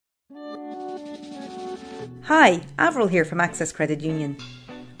Hi, Avril here from Access Credit Union.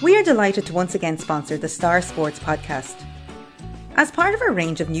 We are delighted to once again sponsor the Star Sports podcast. As part of our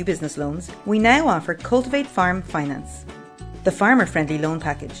range of new business loans, we now offer Cultivate Farm Finance, the farmer-friendly loan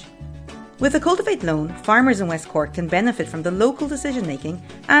package. With a Cultivate loan, farmers in West Cork can benefit from the local decision-making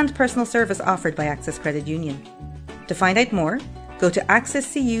and personal service offered by Access Credit Union. To find out more, go to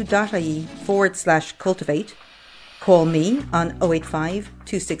accesscu.ie/cultivate, call me on 085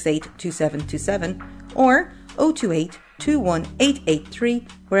 268 2727 or 028 21883,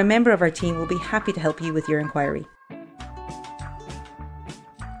 where a member of our team will be happy to help you with your inquiry.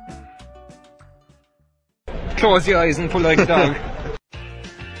 Close your eyes and pull like a dog.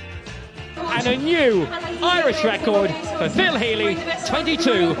 And a new Irish record for Phil Healy,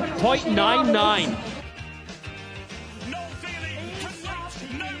 22.99.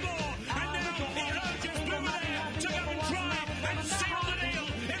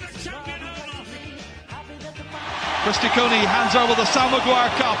 Christy Cooney hands over the Sam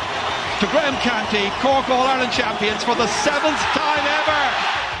Maguire Cup to Graham Canty, Cork All-Ireland champions for the 7th time ever.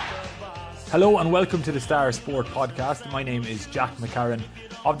 Hello and welcome to the Star Sport podcast. My name is Jack McCarran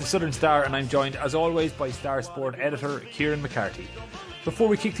of the Southern Star and I'm joined as always by Star Sport editor Kieran McCarthy. Before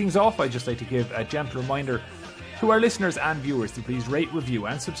we kick things off, I'd just like to give a gentle reminder to our listeners and viewers to please rate, review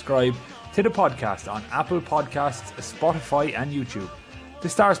and subscribe to the podcast on Apple Podcasts, Spotify and YouTube. The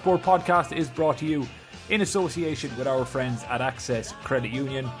Star Sport podcast is brought to you in association with our friends at Access Credit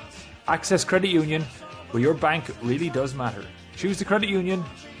Union. Access Credit Union, where your bank really does matter. Choose the credit union,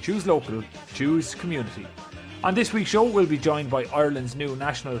 choose local, choose community. On this week's show, we'll be joined by Ireland's new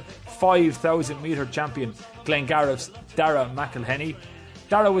national 5,000 metre champion, Glengarriff's Darragh McElhinney.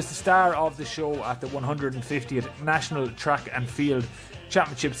 Darragh was the star of the show at the 150th National Track and Field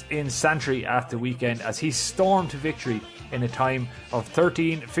Championships in Santry at the weekend as he stormed to victory in a time of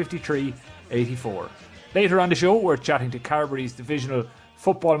 13:53.84. Later on the show, we're chatting to Carbery's divisional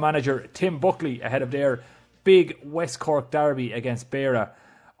football manager Tim Buckley ahead of their big West Cork derby against Beara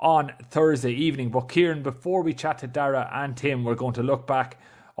on Thursday evening. But Kieran, before we chat to Darragh and Tim, we're going to look back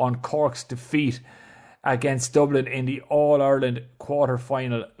on Cork's defeat against Dublin in the All-Ireland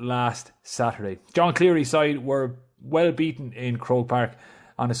quarter-final last Saturday. John Cleary's side were well beaten in Croke Park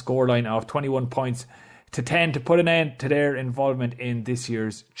on a scoreline of 21 points to 10 to put an end to their involvement in this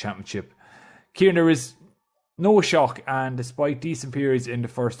year's championship. Kieran, there is no shock, and despite decent periods in the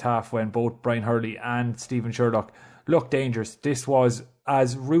first half when both Brian Hurley and Stephen Sherlock looked dangerous, this was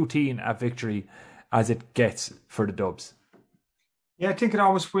as routine a victory as it gets for the Dubs. Yeah, I think it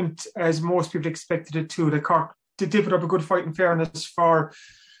always went as most people expected it to. The Cork did put up a good fight in fairness for,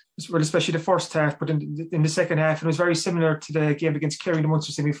 well, especially the first half, but in the second half, it was very similar to the game against Kerry in the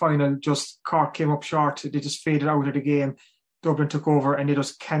Munster semi-final. Just Cork came up short. They just faded out of the game. Dublin took over and they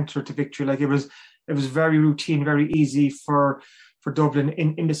just cantered to victory. Like it was very routine, very easy for Dublin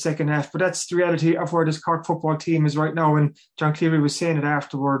in the second half. But that's the reality of where this Cork football team is right now. And John Cleary was saying it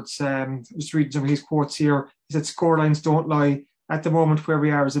afterwards. Just reading some of his quotes here. He said, "Scorelines don't lie. At the moment where we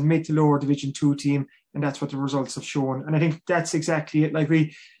are is a mid to lower Division 2 team, and that's what the results have shown." And I think that's exactly it. Like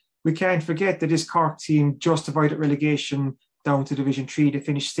we can't forget that this Cork team just avoided relegation down to Division 3. They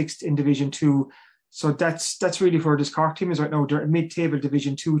finished 6th in Division 2. So that's really where this Cork team is right now. They're a mid-table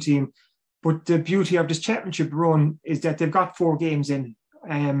Division 2 team. But the beauty of this championship run is that they've got 4 games in.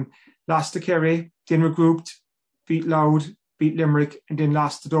 Lost to Kerry, then regrouped, beat Louth, beat Limerick, and then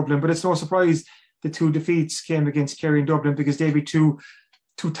lost to Dublin. But it's no surprise the 2 defeats came against Kerry and Dublin because they'll be two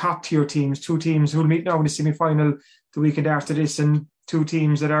top-tier teams, 2 teams who will meet now in the semi-final the weekend after this, and 2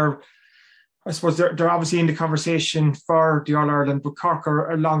 teams that are, I suppose, they're obviously in the conversation for the All-Ireland, but Cork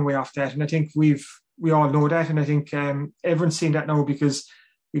are a long way off that. And I think we all know that, and I think everyone's seen that now because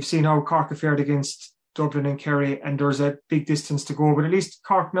we've seen how Cork have fared against Dublin and Kerry, and there's a big distance to go. But at least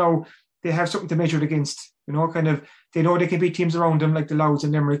Cork now, they have something to measure it against. You know, kind of, they know they can beat teams around them like the Louths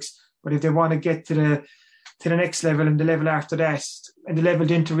and Limericks, but if they want to get to the next level and the level after that, and the level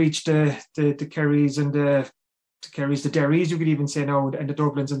then to reach the Kerrys and the Derrys, you could even say now, and the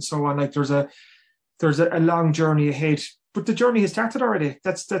Dublins and so on, like there's a long journey ahead. But the journey has started already.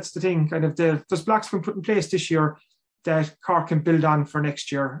 That's the thing. Kind of there's blocks been put in place this year that Cork can build on for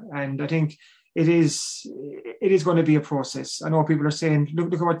next year, and I think it is going to be a process. I know people are saying,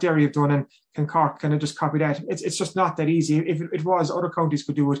 look at what Derry have done, and can Cork kind of just copy that? It's just not that easy. If it was, other counties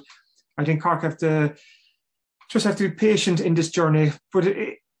could do it. I think Cork have to be patient in this journey. But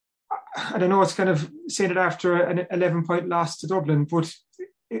I don't know, it's kind of saying it after an 11-point loss to Dublin, but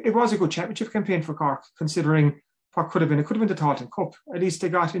it was a good championship campaign for Cork, considering what could have been. It could have been the Taunton Cup. At least they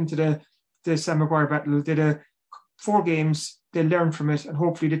got into the Sam Maguire battle. They did 4 games. They learned from it, and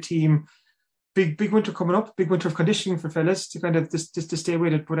hopefully the team big winter coming up, big winter of conditioning for fellas to kind of just to stay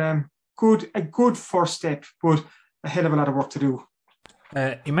with it. But a good first step, but a hell of a lot of work to do.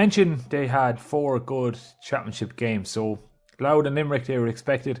 You mentioned they had 4 good championship games, so Louth and Limerick, they were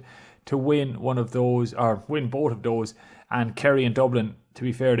expected to win one of those, or win both of those, and Kerry and Dublin, to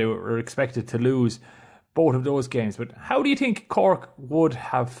be fair, they were expected to lose both of those games. But how do you think Cork would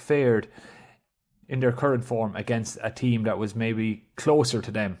have fared in their current form against a team that was maybe closer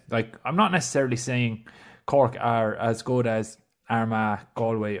to them? Like, I'm not necessarily saying Cork are as good as Armagh,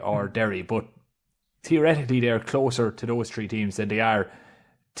 Galway or Derry, but theoretically they're closer to those 3 teams than they are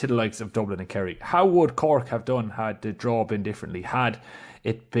to the likes of Dublin and Kerry. How would Cork have done had the draw been differently, had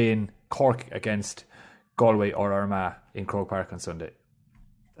it been Cork against Galway or Armagh in Croke Park on Sunday?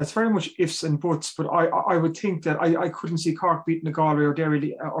 That's very much ifs and buts, but I would think that I couldn't see Cork beating a Galway or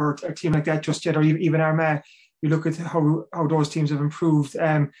Derry or a team like that just yet, or even Armagh. You look at how those teams have improved.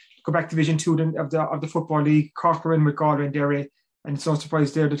 Go back to Division 2 of the Football League. Cork were in with Galway and Derry, and it's no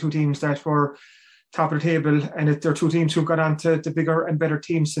surprise they're the 2 teams that were top of the table, and they're 2 teams who've got on to the bigger and better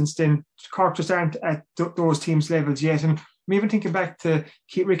teams since then. Cork just aren't at those teams' levels yet. And I'm even thinking back to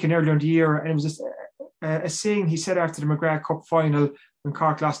Keith Ricken earlier in the year, and it was just a saying he said after the McGrath Cup final when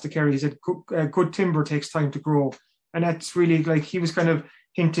Cork lost to Kerry. He said, good timber takes time to grow. And that's really like, he was kind of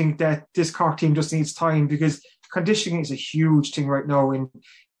hinting that this Cork team just needs time, because conditioning is a huge thing right now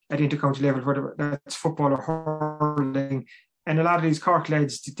at intercounty level, whether that's football or hurling. And a lot of these Cork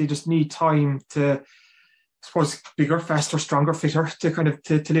lads, they just need time to, I suppose, bigger, faster, stronger, fitter, to kind of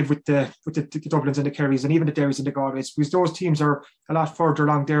to live with the Dublins and the Kerrys and even the Derrys and the Galways, because those teams are a lot further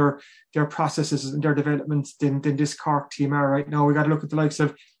along their processes and their development than this Cork team are right now. We got to look at the likes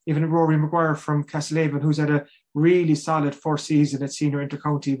of even Rory Maguire from Castlehaven, who's had a really solid first season at senior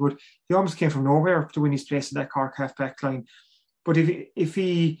intercounty, but he almost came from nowhere to win his place in that Cork half-back line. But if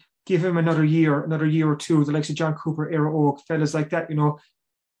he give him another year or two, the likes of John Cooper, Éire Oak, fellas like that,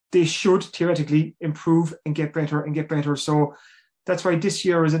 they should theoretically improve and get better. So that's why this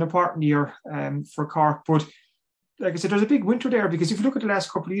year is an important year for Cork. But like I said, there's a big winter there, because if you look at the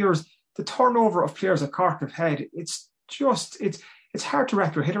last couple of years, the turnover of players that Cork have had, it's hard to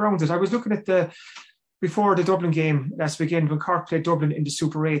wrap your head around it. I was looking at before the Dublin game last weekend when Cork played Dublin in the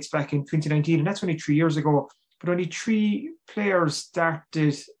Super 8s back in 2019, and that's only 3 years ago. But only 3 players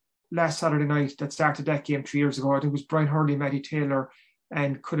started last Saturday night that started that game 3 years ago. I think it was Brian Hurley, Matty Taylor,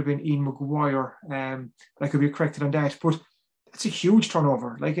 and could have been Ian Maguire. I could be corrected on that, but it's a huge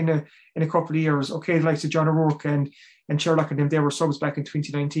turnover. Like in a couple of years, okay, the likes of John O'Rourke and Sherlock and them, they were subs back in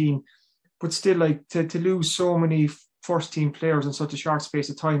 2019, but still, like to lose so many first team players in such a short space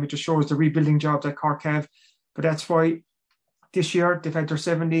of time, it just shows the rebuilding job that Cork have. But that's why this year they've had their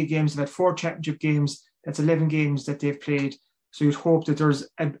 7 league games, they've had 4 championship games. That's 11 games that they've played. So you'd hope that there's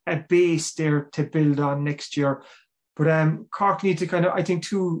a base there to build on next year. But Cork need to kind of, I think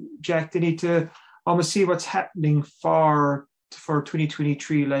too, Jack, they need to almost see what's happening for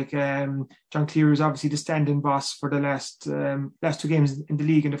 2023. Like John Cleary is obviously the stand-in boss for the last 2 games in the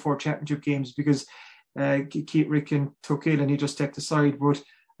league and the 4 championship games, because Keith Ricken took ill and he just stepped aside. But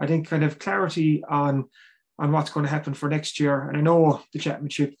I think kind of clarity on what's going to happen for next year. And I know the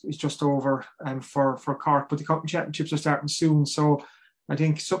championship is just over for Cork, but the county championships are starting soon. So I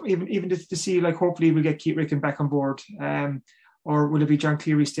think even to see, like, hopefully we'll get Keith Ricken back on board, or will it be John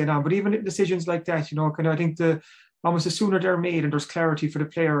Cleary staying on? But even decisions like that, kind of, I think almost the sooner they're made and there's clarity for the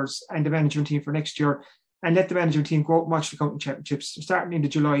players and the management team for next year, and let the management team go out and watch the county championships starting into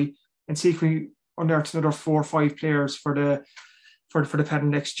July and see if we unearth another 4 or 5 players for the panel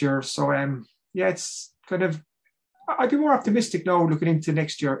next year. So it's kind of, I'd be more optimistic now looking into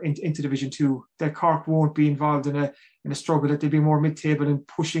next year into Division 2 that Cork won't be involved in a struggle, that they'll be more mid-table and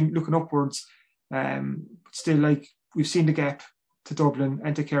looking upwards. Still, like, we've seen the gap to Dublin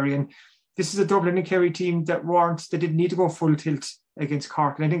and to Kerry, and this is a Dublin and Kerry team that didn't need to go full tilt against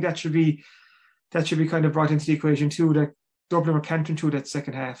Cork, and I think that should be kind of brought into the equation too, that Dublin were cantering through that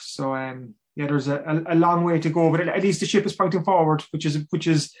second half. So there's a long way to go, but at least the ship is pointing forward, which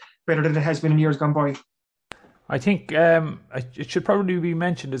is better than it has been in years gone by. I think it should probably be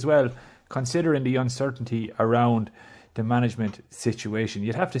mentioned as well, considering the uncertainty around the management situation.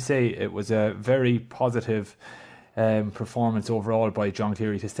 You'd have to say it was a very positive performance overall by John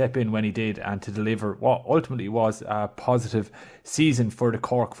Cleary to step in when he did and to deliver what ultimately was a positive season for the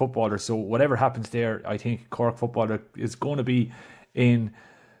Cork footballer. So whatever happens there, I think Cork footballer is going to be in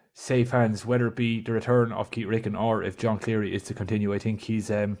safe hands, whether it be the return of Keith Ricken or if John Cleary is to continue. I think he's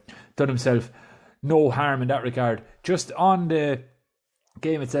done himself no harm in that regard. Just on the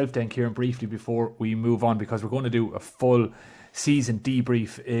game itself then, Kieran, briefly before we move on, because we're going to do a full season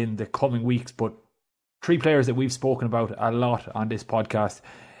debrief in the coming weeks, but 3 players that we've spoken about a lot on this podcast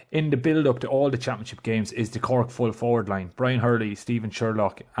in the build-up to all the championship games is the Cork full forward line. Brian Hurley, Stephen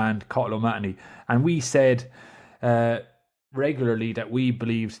Sherlock and Cathal O'Mahony. And we said regularly that we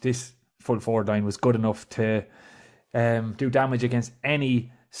believed this full forward line was good enough to do damage against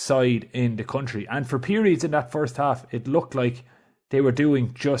any side in the country. And for periods in that first half, it looked like they were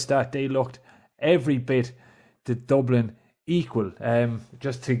doing just that. They looked every bit to Dublin equal.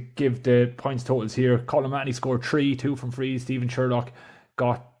 Just to give the points totals here, Cathal O'Mahony scored 3, 2 from frees. Stephen Sherlock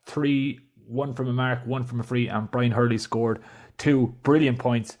got 3, 1 from a mark, 1 from a free, and Brian Hurley scored 2 brilliant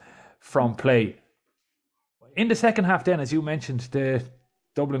points from play. In the second half then, as you mentioned, the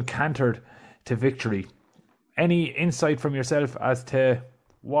Dublin cantered to victory. Any insight from yourself as to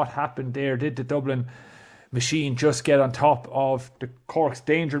what happened there? Did the Dublin machine just get on top of the Cork's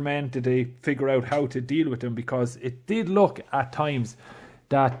danger men? Did they figure out how to deal with them? Because it did look at times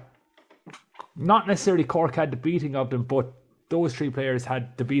that not necessarily Cork had the beating of them, but those 3 players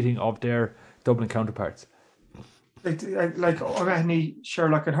had the beating of their Dublin counterparts. Like O'Mahony,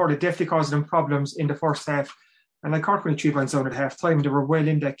 Sherlock and Hurley definitely caused them problems in the first half. And like Cork went 3 points down at half time, they were well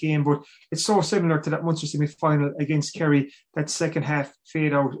in that game. But it's so similar to that Munster semi-final against Kerry, that second half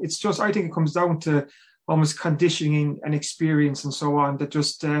fade out. It's just, I think it comes down to almost conditioning and experience and so on. That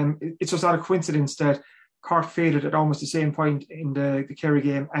just it's just not a coincidence that Cork faded at almost the same point in the Kerry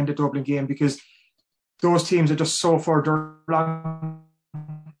game and the Dublin game, because those teams are just so further along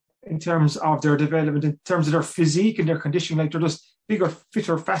in terms of their development, in terms of their physique and their conditioning. Like, they're just bigger,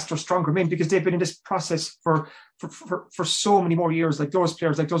 fitter, faster, stronger men, because they've been in this process for so many more years. Like those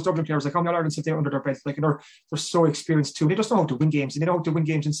players, like those Dublin players, like how many Ireland have they under their belt? Like, and they're so experienced too. They just know how to win games, and they know how to win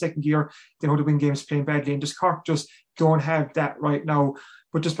games in second gear. They know how to win games playing badly, and just Cork just don't have that right now.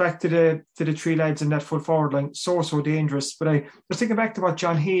 But just back to the 3 lads in that full forward line, so dangerous. But I was thinking back to what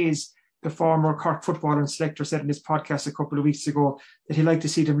John Hayes, the former Cork footballer and selector, said in his podcast a couple of weeks ago, that he'd like to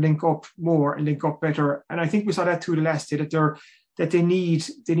see them link up more and link up better. And I think we saw that too the last day, that they need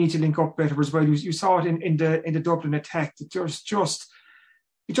to link up better as well. You saw it in the Dublin attack. It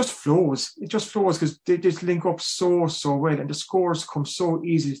just flows. It just flows because they just link up so well, and the scores come so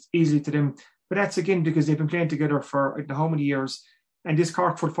easily to them. But that's again because they've been playing together for I don't know how many years. And this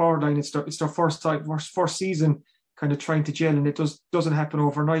Cork full forward line, it's their first season kind of trying to gel, and it doesn't happen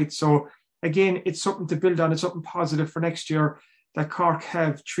overnight. So again, it's something to build on. It's something positive for next year, that Cork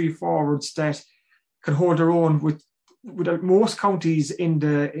have 3 forwards that can hold their own with most counties in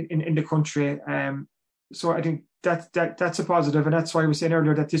the country. So I think that's a positive, and that's why I was saying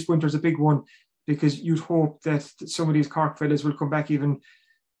earlier that this winter's a big one, because you'd hope that some of these Cork fellas will come back even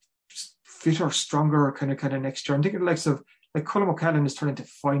fitter, stronger kind of next year. I'm thinking the likes of like Colm O'Callaghan is turning into a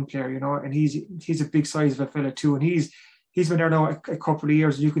fine player, and he's a big size of a fella too, and he's been there now a couple of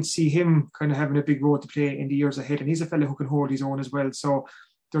years, and you can see him kind of having a big role to play in the years ahead, and he's a fella who can hold his own as well. So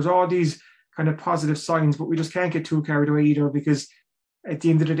there's all these kind of positive signs, but we just can't get too carried away either, because at the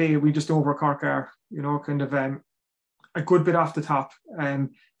end of the day, we just know where Cork are, kind of a good bit off the top.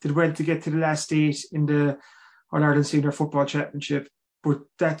 Did well to get to the last 8 in the All-Ireland Senior Football Championship, but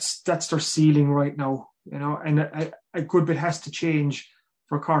that's their ceiling right now, and a good bit has to change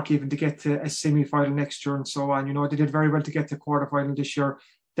for Cork even to get to a semi-final next year and so on. They did very well to get to quarter-final this year.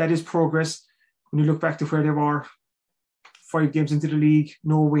 That is progress. When you look back to where they were 5 games into the league,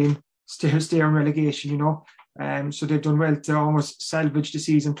 no win, still in relegation, so they've done well to almost salvage the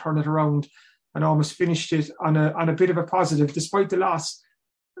season, turn it around, and almost finished it on a bit of a positive. Despite the loss,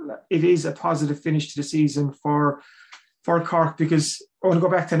 it is a positive finish to the season for Cork, because I want to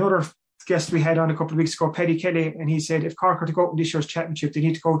go back to another guest we had on a couple of weeks ago, Paddy Kelly, and he said if Cork are to go out in this year's championship, they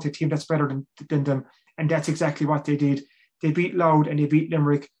need to go to a team that's better than them, and that's exactly what they did. They beat Louth and they beat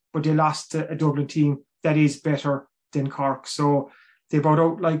Limerick, but they lost to a Dublin team that is better than Cork. So they bowed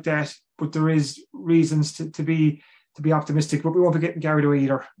out like that, but there is reasons to be optimistic, but we won't be getting carried away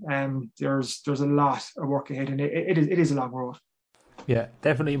either. There's a lot of work ahead, and it is a long road. Yeah,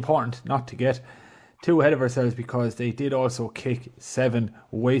 definitely important not to get too ahead of ourselves, because they did also kick 7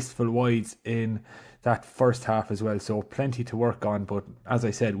 wasteful wides in that first half as well, so plenty to work on. But as I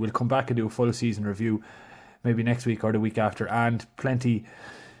said, we'll come back and do a full season review maybe next week or the week after, and plenty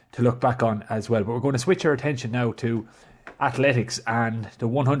to look back on as well. But we're going to switch our attention now to athletics and the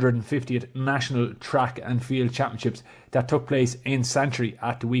 150th National Track and Field Championships that took place in Santry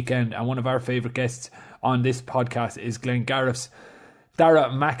at the weekend. And one of our favourite guests on this podcast is Glengarriff's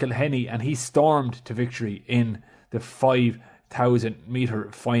Darragh McElhinney, and he stormed to victory in the 5,000 metre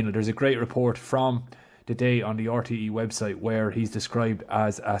final. There's a great report from the day on the RTE website where he's described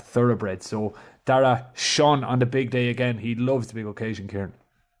as a thoroughbred. So Darragh shone on the big day again. He loves the big occasion, Kieran.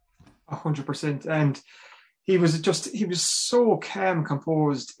 100%. And he was so calm,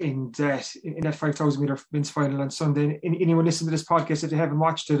 composed in that 5,000 metre men's final on Sunday. And anyone listening to this podcast, if they haven't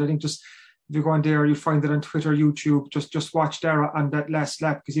watched it, I think just if you go on there, you'll find it on Twitter, YouTube. Just watch Darragh on that last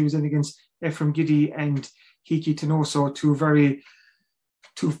lap, because he was in against Ephraim Giddy and Hiki Tenoso, two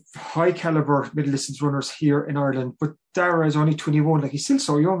high caliber middle distance runners here in Ireland. But Darragh is only 21, like he's still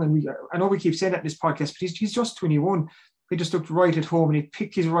so young. And I know we keep saying that in this podcast, but he's just 21. He just looked right at home and he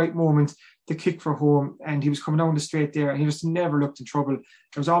picked his right moment to kick for home, and he was coming down the straight there and he just never looked in trouble.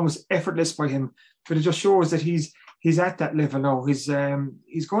 It was almost effortless by him, but it just shows that he's at that level now. He's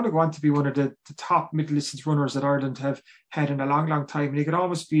going to go on to be one of the top middle distance runners that Ireland have had in a long, long time. And he could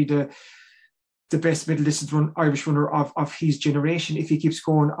almost be the best middle distance Irish runner of his generation if he keeps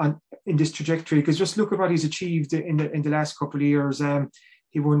going on in this trajectory. Because just look at what he's achieved in the last couple of years.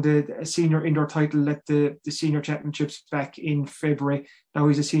 He won the senior indoor title at the senior championships back in February. Now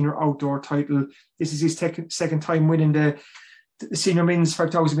he's a senior outdoor title. This is his second time winning the senior men's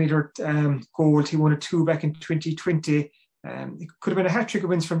 5,000 metre gold. He won a 2 back in 2020. It could have been a hat-trick of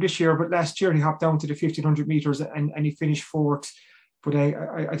wins from this year, but last year he hopped down to the 1,500 metres and he finished fourth. But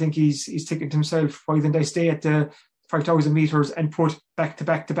I think he's thinking to himself, why didn't I stay at the 5,000 metres and put back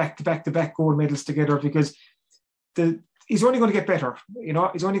gold medals together? Because he's only going to get better.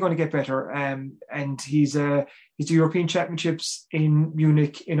 He's only going to get better. And he's the European Championships in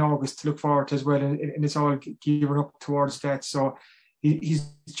Munich in August to look forward to as well. And it's all gearing up towards that. So he's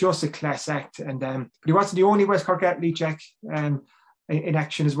just a class act. And but he wasn't the only West Cork athlete, Jack, in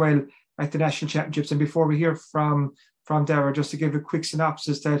action as well at the National Championships. And before we hear from Darragh, just to give a quick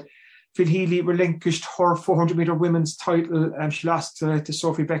synopsis, that Phil Healy relinquished her 400 metre women's title, and she lost to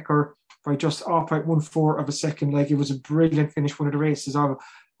Sophie Becker by just 0.14 of a second. Like, it was a brilliant finish, one of the races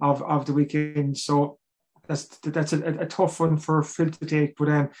of the weekend. So that's a tough one for Phil to take,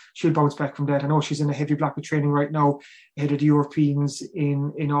 but she'll bounce back from that. I know she's in a heavy block of training right now ahead of the Europeans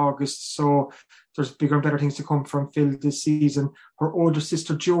in August, so there's bigger and better things to come from Phil this season. Her older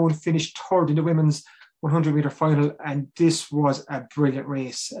sister Joan finished third in the women's 100 metre final, and this was a brilliant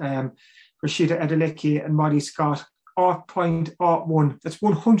race. Rashida Adeleke and Molly Scott, 0.01. That's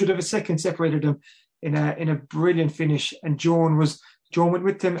 100 of a second separated them in a brilliant finish. And Joan went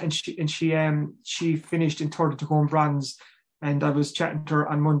with them, and she finished in third to home bronze. And I was chatting to her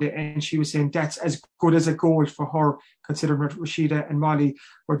on Monday, and she was saying that's as good as a gold for her, considering what Rashida and Molly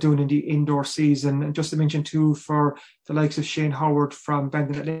were doing in the indoor season. And just to mention too, for the likes of Shane Howard from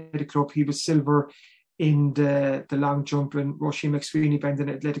Bandon Athletic Club, he was silver in the long jump, and Roisin McSweeney, Bandon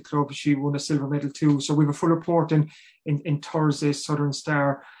Athletic Club, she won a silver medal too. So we have a full report in Thursday's Southern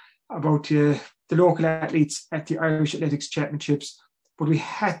Star about the local athletes at the Irish Athletics Championships. But we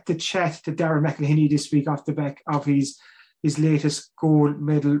had to chat to Darragh McElhinney this week off the back of his latest gold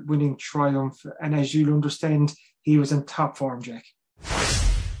medal winning triumph. And as you'll understand, he was in top form, Jack.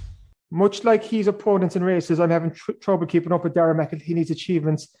 Much like his opponents in races, I'm having trouble keeping up with Darragh McElhinney's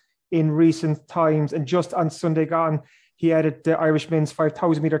achievements in recent times. And just on Sunday gone, he added the Irish men's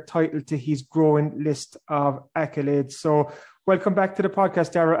 5,000 metre title to his growing list of accolades. So welcome back to the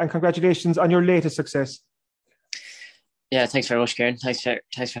podcast, Darragh, and congratulations on your latest success. Yeah, thanks very much, Kieran. Thanks for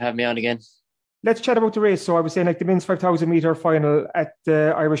having me on again. Let's chat about the race. So I was saying, like, the men's 5,000 metre final at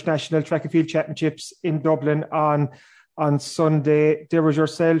the Irish National Track and Field Championships in Dublin on Sunday. There was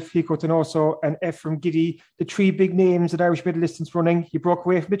yourself, Hiko Tenoso and Ephraim Giddy, the three big names in Irish middle distance running. You broke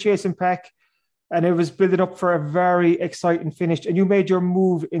away from the chasing pack, and it was building up for a very exciting finish. And you made your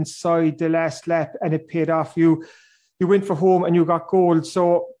move inside the last lap, and it paid off. You went for home and you got gold.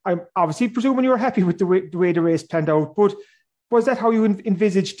 So I'm obviously presuming you were happy with the way the race panned out. But was that how you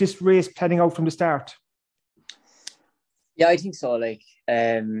envisaged this race planning out from the start? Yeah, I think so. Like,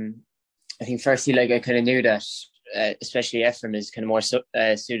 I think firstly, like, I kind of knew that, especially Ephraim is kind of more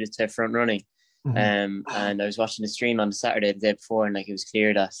suited to front running. Mm-hmm. And I was watching the stream on the Saturday the day before, and like, it was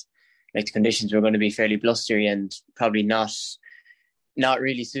clear that like the conditions were going to be fairly blustery and probably not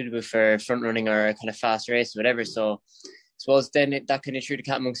really suitable for front running or a kind of fast race or whatever. So I suppose then that kind of threw the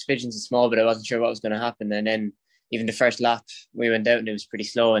cat amongst pigeons a small bit. I wasn't sure what was going to happen. And then even the first lap, we went out and it was pretty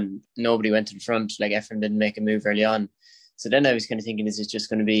slow and nobody went to the front. Like, Ephraim didn't make a move early on. So then I was kind of thinking, is it just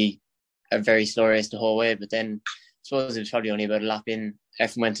going to be a very slow race the whole way? But then I suppose it was probably only about a lap in.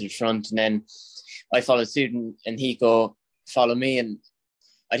 Ephraim went to the front, and then I followed suit, and Hiko followed me. And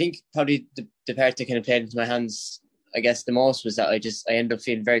I think probably the part that kind of played into my hands, I guess, the most was that I ended up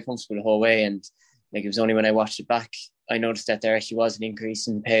feeling very comfortable the whole way. And like, it was only when I watched it back, I noticed that there actually was an increase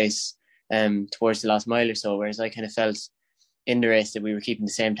in pace. towards the last mile or so, whereas I kind of felt in the race that we were keeping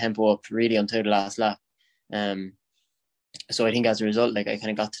the same tempo up really until the last lap. So I think as a result, like I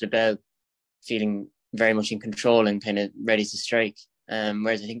kind of got to the bell feeling very much in control and kind of ready to strike.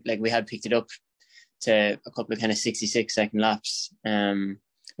 Whereas I think like we had picked it up to a couple of kind of 66-second laps,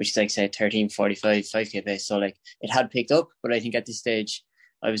 which is like say 13:45 5k pace. So like it had picked up, but I think at this stage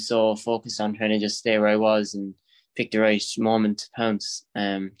I was so focused on trying to just stay where I was and pick the right moment to pounce,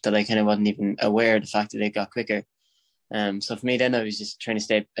 that I kind of wasn't even aware of the fact that it got quicker. So for me then I was just trying to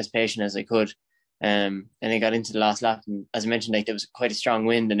stay as patient as I could. And I got into the last lap, and as I mentioned, like there was quite a strong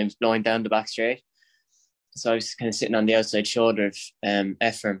wind and it was blowing down the back straight. So I was kind of sitting on the outside shoulder of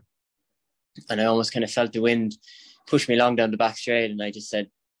Ephraim, and I almost kind of felt the wind push me along down the back straight, and I just said,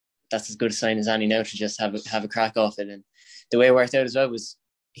 that's as good a sign as any now to just have a crack off it. And the way it worked out as well was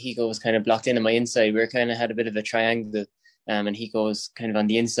Hiko was kind of blocked in on my inside. We were kind of had a bit of a triangle, and Hiko was kind of on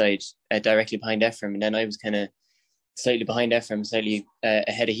the inside, directly behind Ephraim, and then I was kind of slightly behind Ephraim, slightly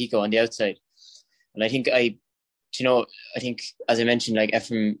ahead of Hiko on the outside. And I think as I mentioned, like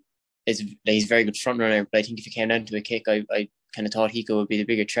Ephraim he's a very good front runner, but I think if it came down to a kick, I kind of thought Hiko would be the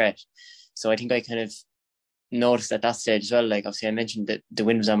bigger threat. So I think I kind of noticed at that stage as well, like obviously I mentioned that the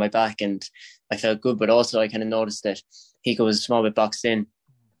wind was on my back and I felt good, but also I kind of noticed that Hiko was a small bit boxed in.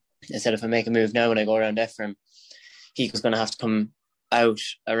 I said, if I make a move now and I go around Ephraim, Hiko's going to have to come out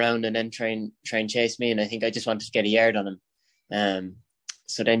around and then try and chase me. And I think I just wanted to get a yard on him.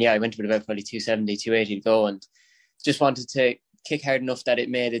 So then, I went with about probably 270, 280 to go, and just wanted to kick hard enough that it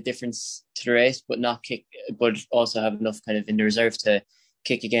made a difference to the race, but also have enough kind of in the reserve to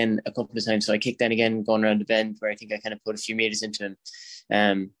kick again a couple of times. So I kicked then again, going around the bend where I think I kind of put a few meters into him.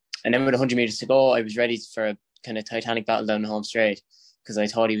 And then with 100 meters to go, I was ready for a kind of titanic battle down the home straight because I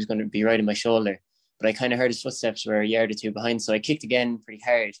thought he was going to be right on my shoulder. But I kind of heard his footsteps were a yard or two behind. So I kicked again pretty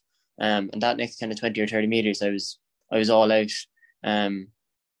hard. And that next kind of 20 or 30 meters, I was all out.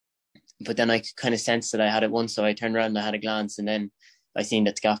 But then I kind of sensed that I had it won. So I turned around and I had a glance, and then I seen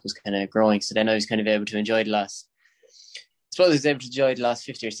that the gap was kind of growing. So then I was kind of able to enjoy the last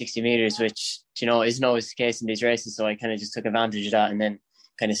 50 or 60 meters, which, isn't always the case in these races. So I kind of just took advantage of that and then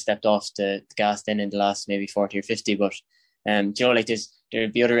kind of stepped off the gas then in the last maybe 40 or 50. But, like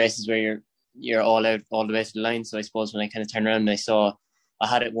there'd be other races where you're all out all the way to the line. So I suppose when I kind of turned around and I saw I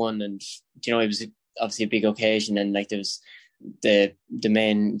had it won, and, it was obviously a big occasion, and like there was the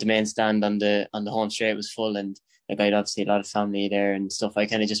main stand on the home straight was full, and like I had obviously a lot of family there and stuff. I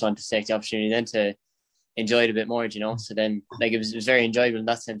kind of just wanted to take the opportunity then to enjoy it a bit more, So then like it was very enjoyable in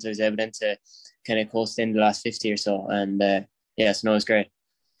that sense. I was able then to kind of coast in the last 50 or so, and so it was great.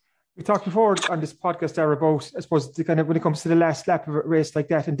 We talked before on this podcast there about, I suppose, the kind of when it comes to the last lap of a race like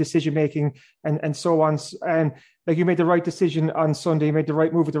that and decision making and so on. And like you made the right decision on Sunday, you made the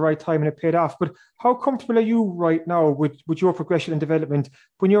right move at the right time, and it paid off. But how comfortable are you right now with your progression and development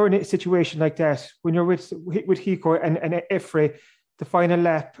when you're in a situation like that? When you're with Hiko and Efre, the final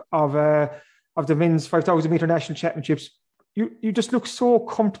lap of the men's 5,000 meter national championships, you just look so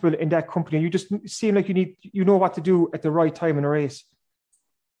comfortable in that company. You just seem like you know what to do at the right time in a race.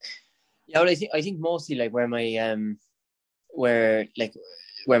 Yeah, well, I think mostly like where my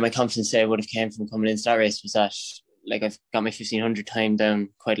confidence would have came from coming into that race was that like I've got my 1500 time down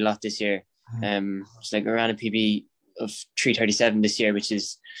quite a lot this year. It's like I ran a PB of 3:37 this year, which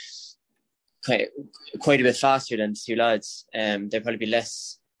is quite a bit faster than the two lads. There'll probably be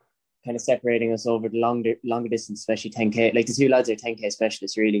less kind of separating us over the longer distance, especially 10k. Like the two lads are 10k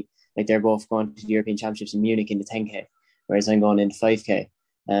specialists, really. Like they're both going to the European Championships in Munich in the 10k, whereas I'm going into 5k.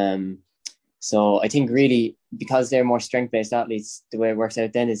 So I think really because they're more strength-based athletes, the way it works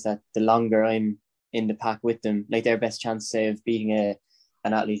out then is that the longer I'm in the pack with them, like their best chance, say, of beating an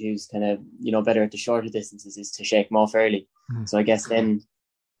athlete who's kind of, better at the shorter distances is to shake them off early. So I guess then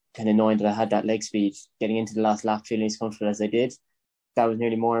kind of knowing that I had that leg speed, getting into the last lap, feeling as comfortable as I did, that was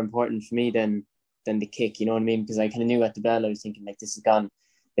nearly more important for me than the kick, you know what I mean? Because I kind of knew at the bell, I was thinking like this has gone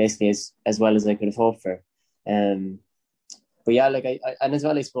basically as well as I could have hoped for. But yeah, like I and as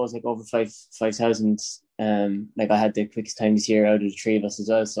well, I suppose like over 5,000, like I had the quickest time this year out of the three of us as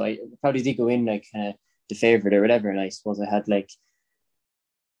well. So I probably did go in like the favourite or whatever. And I suppose I had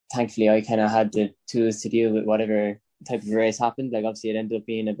thankfully I kind of had the tools to deal with whatever type of race happened. Like obviously it ended up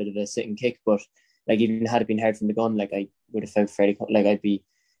being a bit of a sit and kick, but like even had it been hard from the gun, like I would have felt I'd be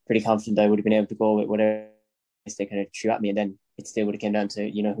pretty confident I would have been able to go with whatever they kind of threw at me, and then it still would have came down to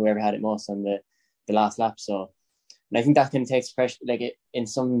whoever had it most on the last lap. So. And I think that kind of takes pressure, in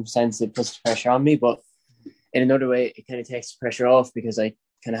some sense it puts pressure on me, but in another way it kind of takes pressure off because I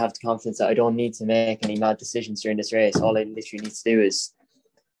kind of have the confidence that I don't need to make any mad decisions during this race. All I literally need to do is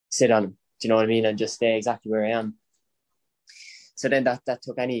sit on them you know what I mean, and just stay exactly where I am. So then that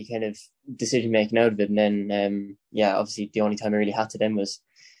took any kind of decision making out of it. And then, obviously the only time I really had to then was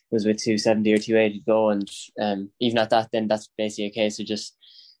with 270 or 280 to go. And even at that, then that's basically a case of just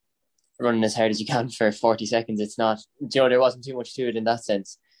running as hard as you can for 40 seconds. It's not, there wasn't too much to it in that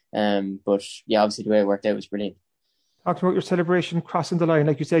sense. But yeah, obviously the way it worked out was brilliant. Talking about your celebration crossing the line,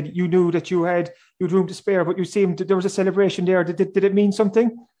 like you said, you knew that you had room to spare, but you seemed there was a celebration there. Did it mean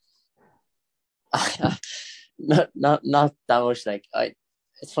something? not that much. Like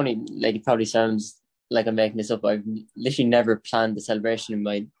it's funny. Like it probably sounds like I'm making this up. I've literally never planned the celebration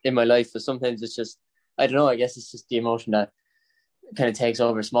in my life. But sometimes it's just, I don't know. I guess it's just the emotion that kind of takes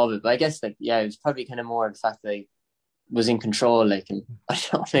over a small bit. But I guess it was probably kind of more the fact that I was in control. Like, and I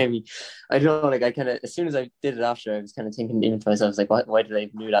don't know. Like I kind of, as soon as I did it after, I was kind of thinking even to myself, like, why did I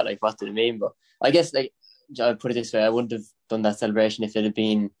even do that? Like, what did it mean? But I guess like I'll put it this way: I wouldn't have done that celebration if it had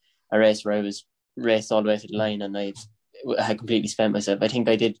been a race where I was raced all the way to the line and I had completely spent myself. I think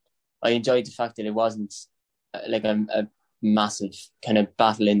I enjoyed the fact that it wasn't like a massive kind of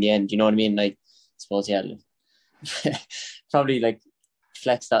battle in the end. You know what I mean? Like, I suppose, probably like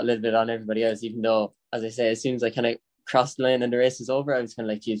flex that a little bit on everybody else, even though, as I say, as soon as I kind of crossed the line and the race was over, I was kind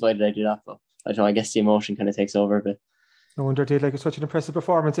of like, geez, why did I do that? But I don't know, I guess the emotion kind of takes over a bit. No wonder, did like such an impressive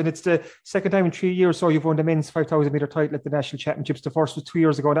performance, and it's the second time in 3 years so you've won the men's 5,000 meter title at the national championships. The first was 2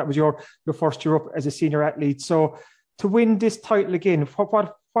 years ago. That was your first year up as a senior athlete. So to win this title again,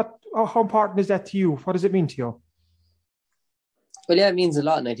 how important is that to you? What does it mean to you? Well, yeah, it means a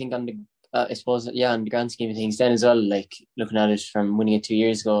lot, and I think on the I suppose, on the grand scheme of things, then as well, like looking at it from winning it 2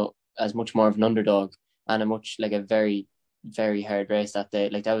 years ago as much more of an underdog and a very, very hard race that day.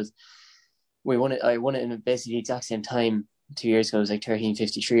 Like that was. I won it in basically the exact same time 2 years ago. It was like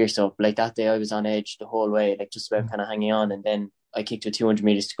 13:53 or so. But like that day, I was on edge the whole way, like just about kind of hanging on. And then I kicked with 200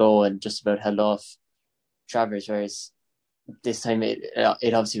 meters to go and just about held off Travers. Whereas this time it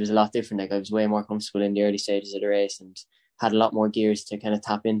obviously was a lot different. Like I was way more comfortable in the early stages of the race and had a lot more gears to kind of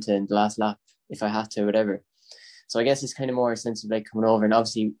tap into in the last lap if I had to, whatever. So I guess it's kind of more a sense of like coming over, and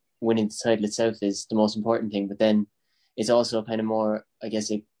obviously winning the title itself is the most important thing. But then it's also kind of more, I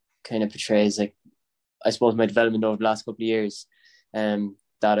guess it kind of portrays like, I suppose, my development over the last couple of years, that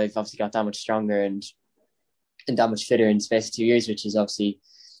I've obviously got that much stronger and that much fitter in the space of 2 years, which is obviously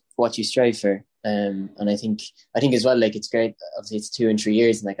what you strive for. And I think as well, like it's great. Obviously it's 2 and 3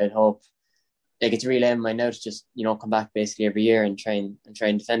 years, and like I'd hope like it's a real aim of mine now to just, come back basically every year and try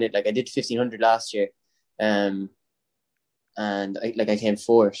and defend it. Like I did 1,500 last year, and I came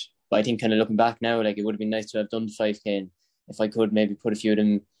fourth. But I think kind of looking back now, like it would have been nice to have done the 5K, and if I could maybe put a few of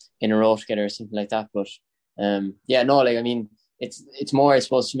them in a row together or something like that. But it's more, I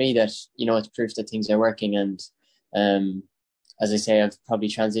suppose, to me that it's proof that things are working. And as I say, I've probably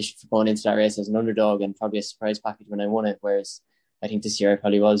transitioned from going into that race as an underdog and probably a surprise package when I won it, whereas I think this year I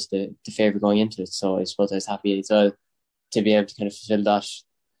probably was the favourite going into it. So I suppose I was happy as well to be able to kind of fulfill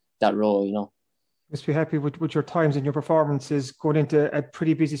that role. You must be happy with your times and your performances going into a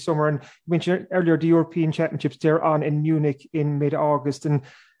pretty busy summer. And you mentioned earlier the European Championships, they're on in Munich in mid-August. And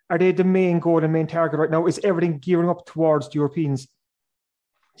are they the main goal and main target right now? Is everything gearing up towards the Europeans?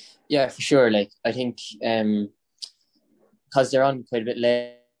 Yeah, for sure. Like I think because they're on quite a bit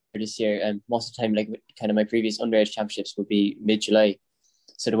later this year, and most of the time, like kind of my previous underage championships would be mid-July.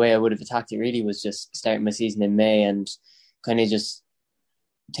 So the way I would have attacked it really was just starting my season in May and kind of just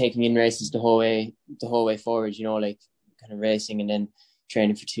taking in races the whole way forward, like kind of racing and then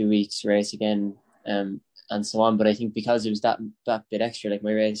training for 2 weeks, race again, and so on. But I think because it was that bit extra, like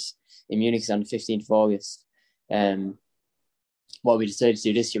my race in Munich is on the 15th of August, what we decided to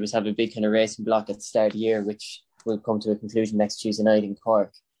do this year was have a big kind of racing block at the start of the year, which will come to a conclusion next Tuesday night in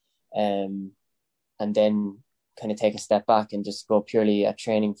Cork, and then kind of take a step back and just go purely at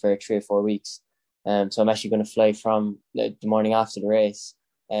training for 3 or 4 weeks. So I'm actually going to fly from the morning after the race.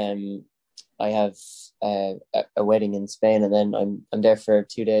 I have a wedding in Spain, and then I'm there for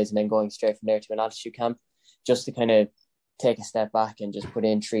 2 days, and then going straight from there to an altitude camp, just to kind of take a step back and just put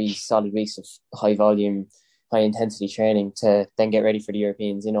in 3 solid weeks of high volume, high intensity training to then get ready for the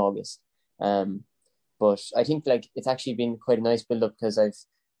Europeans in August. But I think like it's actually been quite a nice build up because I've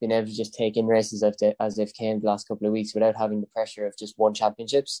been able to just take in races as they've came the last couple of weeks without having the pressure of just one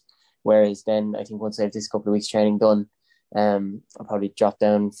championships. Whereas then I think once I have this couple of weeks training done, I'll probably drop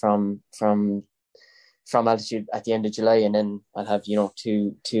down from altitude at the end of July, and then I'll have 2 or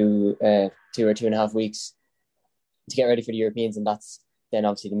 2.5 weeks to get ready for the Europeans, and that's then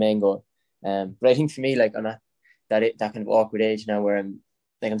obviously the main goal. But I think for me, like I'm at that kind of awkward age now where I'm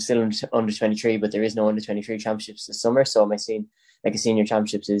I'm still under 23, but there is no under 23 championships this summer. So my a senior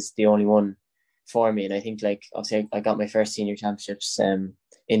championships is the only one for me. And I think obviously I got my first senior championships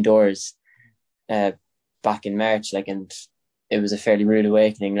indoors back in March, and it was a fairly rude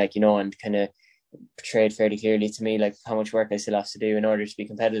awakening, and kind of portrayed fairly clearly to me how much work I still have to do in order to be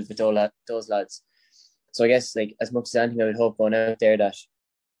competitive with those lads. So I guess as much as anything, I would hope going out there that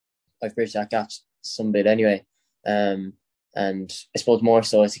I've bridged that gap some bit anyway. And I suppose more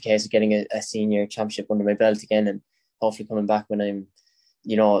so it's a case of getting a senior championship under my belt again, and hopefully coming back when I'm,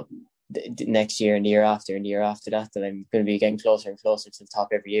 next year and the year after that I'm going to be getting closer and closer to the top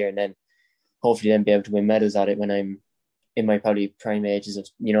every year, and then hopefully then be able to win medals at it when I'm in my probably prime ages of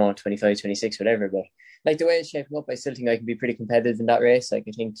 25, 26, whatever. But the way it's shaping up, I still think I can be pretty competitive in that race. I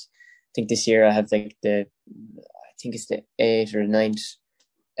think this year I have I think it's the 8th or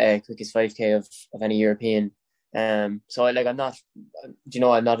 9th quickest 5k of any European. So I'm not,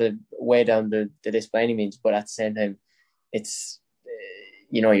 I'm not a way down the list by any means, but at the same time, it's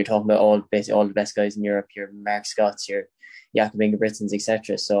you're talking about basically all the best guys in Europe, your Mark Scotts, your Jakob Ingebrigtsens,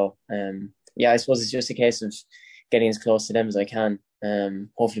 etc. So I suppose it's just a case of getting as close to them as I can,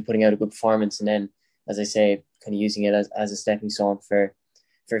 hopefully putting out a good performance, and then, as I say, kind of using it as a stepping stone for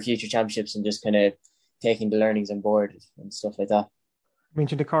future championships, and just kind of taking the learnings on board and stuff like that. You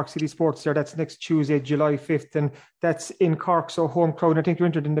mentioned the Cork City Sports there. That's next Tuesday, July 5th, and that's in Cork, so home crowd. I think you're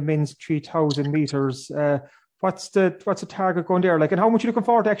entered in the men's 3,000 metres. What's the target going there like, and how much are you looking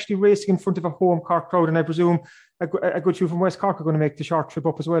forward to actually racing in front of a home Cork crowd? And I presume a good few from West Cork are going to make the short trip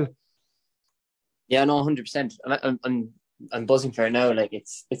up as well. Yeah, no, 100%. I'm buzzing for it now.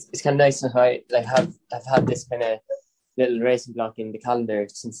 It's kind of nice to have had this kind of little racing block in the calendar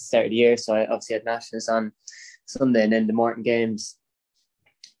since the start of the year. So I obviously had Nationals on Sunday, and then the Morton Games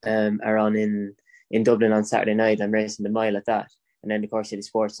are on in Dublin on Saturday night. I'm racing the mile at that, and then the Cork City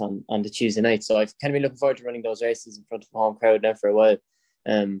Sports on the Tuesday night. So I've kind of been looking forward to running those races in front of a home crowd now for a while,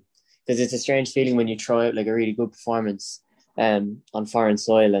 because it's a strange feeling when you throw out a really good performance on foreign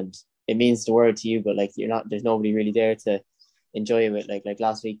soil, and it means the world to you, but there's nobody really there to enjoy it with. Like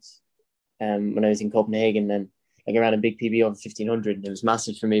last week when I was in Copenhagen, and I ran a big PB over 1,500, and it was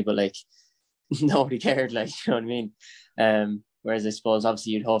massive for me, but nobody cared, you know what I mean? Whereas I suppose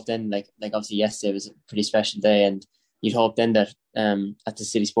obviously you'd hope then, obviously yesterday was a pretty special day, and you'd hope then that at the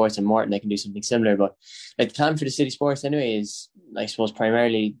City Sports in Morton they can do something similar. But the plan for the City Sports anyway is, I suppose,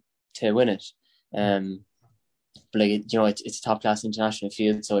 primarily to win it. But it's a top class international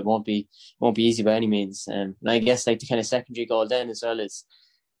field, so it won't be easy by any means. And I guess the kind of secondary goal then as well is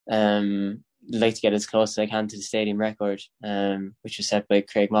like to get as close as I can to the stadium record, which was set by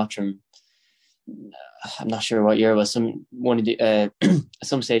Craig Mottram. I'm not sure what year it was, some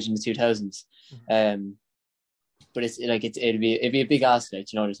stage in the 2000s. But it'd be a big ask.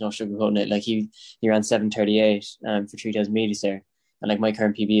 There's no sugarcoating it. He ran 7:38 for 3,000 meters there, and my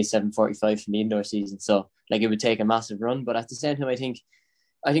current PB is 7:45 from the indoor season. So it would take a massive run, but at the same time, I think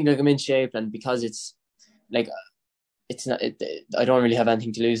I'm in shape, and because it's it's not. I don't really have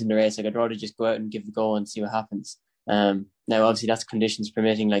anything to lose in the race. I'd rather just go out and give it a go and see what happens. Now, obviously, that's conditions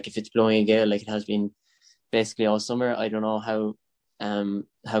permitting. If it's blowing a gale, like it has been basically all summer, I don't know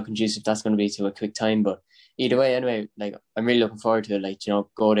how conducive that's going to be to a quick time. But either way, anyway, I'm really looking forward to it.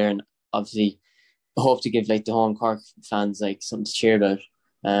 Go there and obviously hope to give the home Cork fans something to cheer about.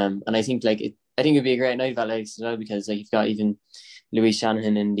 And I think I think it'd be a great night of athletics as well, because you've got even Louise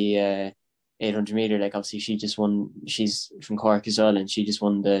Shanahan in the 800 meter. Obviously she's from Cork as well, and she just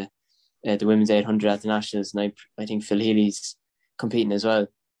won the women's 800 at the Nationals, and I think Phil Healy's competing as well.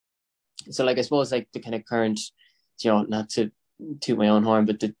 So I suppose the kind of current, not to toot my own horn,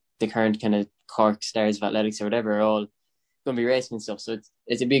 but the current kind of Cork stars of athletics or whatever are all going to be racing and stuff. So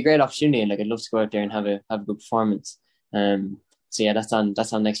it'd be a great opportunity, and I'd love to go out there and have a good performance. So yeah, that's on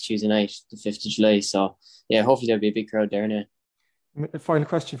next Tuesday night, the 5th of July. So yeah, hopefully there'll be a big crowd there anyway. A final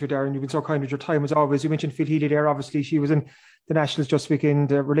question for you, Darren. You've been so kind with your time as always. You mentioned Phil Healy there. Obviously, she was in the Nationals just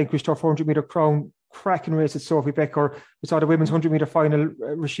weekend, relinquished her 400 metre crown. Cracking race at Sophie Becker. We saw the women's 100 metre final,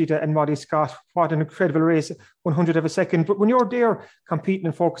 Rashida and Molly Scott. What an incredible race, 100 of a second. But when you're there competing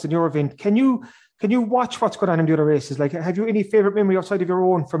and focusing on your event, can you watch what's going on in the other races? Have you any favourite memory outside of your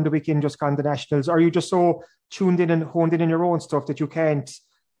own from the weekend just gone, the Nationals? Or are you just so tuned in and honed in your own stuff that you can't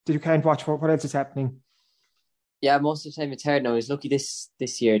watch what else is happening? Yeah, most of the time it's hard now. I was lucky this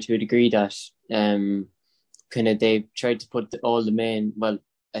year to a degree that they tried to put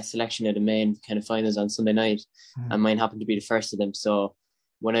a selection of the main kind of finals on Sunday night, and mine happened to be the first of them. So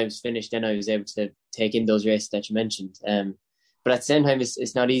when I was finished, then I was able to take in those races that you mentioned. But at the same time,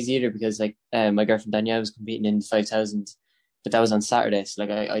 it's not easy either, because my girlfriend Danielle was competing in the 5,000 but that was on Saturday. So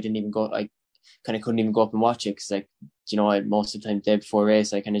like I didn't even go. I kind of couldn't even go up and watch it because like most of the time the day before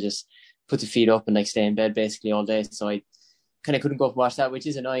race I kind of just put the feet up and like stay in bed basically all day. So I kind of couldn't go up and watch that, which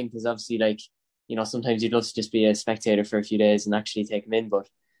is annoying because obviously like sometimes you'd love to just be a spectator for a few days and actually take them in. But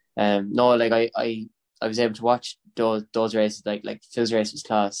no, like I was able to watch those races. Like Phil's race was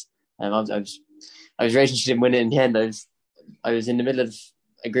class. I was raging she didn't win it in the end. I was in the middle of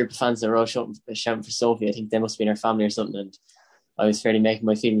a group of fans that were all shouting for Sophie. I think they must be in her family or something, and I was fairly making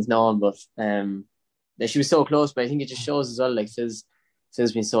my feelings known. But she was so close. But I think it just shows as well, like Phil's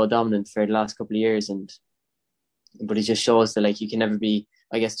been so dominant for the last couple of years, but it just shows that like you can never be,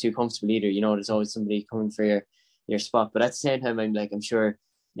 I guess, too comfortable either. There's always somebody coming for your spot. But at the same time, I'm sure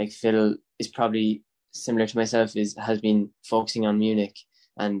like Phil is probably similar to myself, has been focusing on Munich.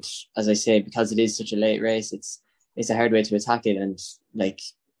 And as I say, because it is such a late race, it's a hard way to attack it. And like,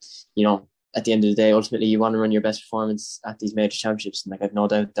 at the end of the day, ultimately you want to run your best performance at these major championships. And like, I've no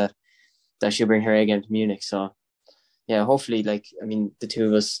doubt that she'll bring her A game to Munich. So yeah, hopefully, like, I mean, the two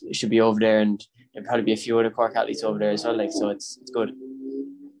of us should be over there, and there'll probably be a few other Cork athletes over there as well. Like, so it's good.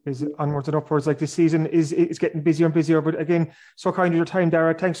 Is onwards and upwards. Like, the season is getting busier and busier. But again, so kind of your time,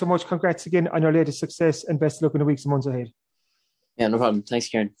 Darragh. Thanks so much. Congrats again on your latest success, and best of luck in the weeks and months ahead. Yeah, no problem. Thanks,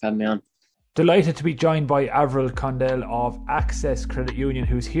 Kieran, for having me on. Delighted to be joined by Avril Condell of Access Credit Union,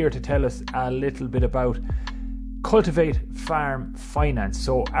 who's here to tell us a little bit about Cultivate Farm Finance.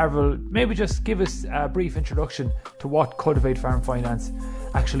 So Avril, maybe just give us a brief introduction to what Cultivate Farm Finance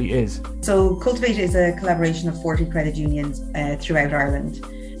actually is. So Cultivate is a collaboration of 40 credit unions throughout Ireland.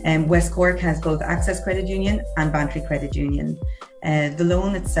 West Cork has both Access Credit Union and Bantry Credit Union. The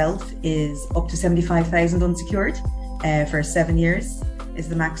loan itself is up to 75,000 unsecured for 7 years is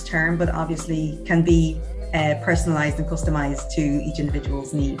the max term, but obviously can be personalised and customised to each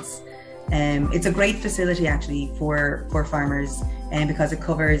individual's needs. It's a great facility actually for farmers because it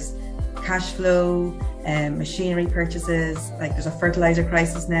covers cash flow, machinery purchases, like there's a fertiliser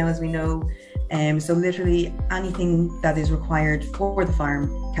crisis now, as we know. So literally anything that is required for the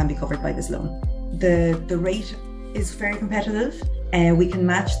farm can be covered by this loan. The rate is very competitive. We can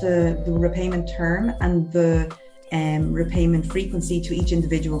match the repayment term and the repayment frequency to each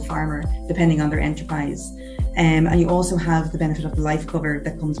individual farmer depending on their enterprise. And you also have the benefit of the life cover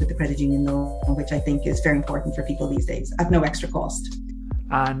that comes with the credit union loan, which I think is very important for people these days at no extra cost.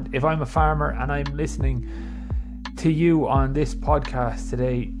 And if I'm a farmer and I'm listening to you on this podcast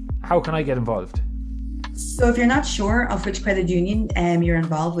today, how can I get involved? So if you're not sure of which credit union you're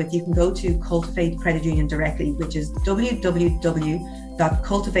involved with, you can go to Cultivate Credit Union directly, which is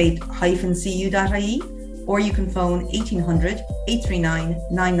www.cultivate-cu.ie, or you can phone 1800 839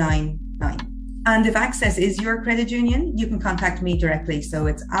 999. And if Access is your credit union, you can contact me directly. So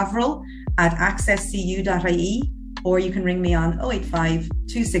it's Avril at accesscu.ie, or you can ring me on 085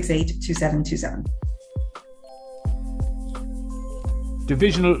 268 2727.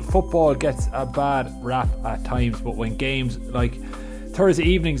 Divisional football gets a bad rap at times, but when games like Thursday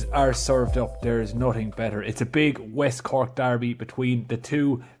evenings are served up, there is nothing better. It's a big West Cork derby between the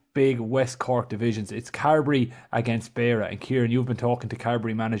two big West Cork divisions. It's Carbery against Beara. And Kieran, you've been talking to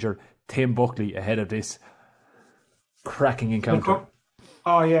Carbery manager Tim Buckley ahead of this cracking encounter.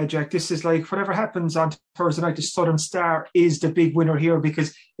 Oh yeah, Jack, this is like whatever happens on Thursday night, the Southern Star is the big winner here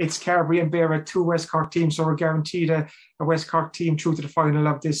because it's Carbery and Beara, two West Cork teams, so we're guaranteed a West Cork team through to the final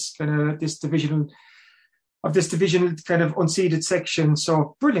of this divisional kind of unseeded section.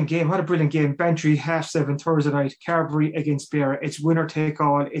 So brilliant game. What a brilliant game. Bantry 7:30 Thursday night, Carbery against Beara. It's winner take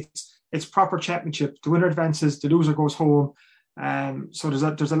all. It's proper championship. The winner advances, the loser goes home. So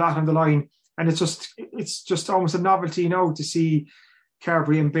there's a lot on the line, and it's just almost a novelty now to see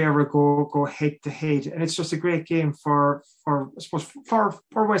Carbery and Beara go head to head, and it's just a great game for I suppose for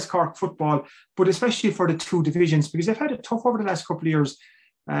West Cork football, but especially for the two divisions because they've had it tough over the last couple of years.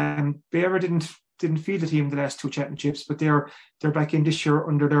 Beara didn't feel the team in the last two championships, but they're back in this year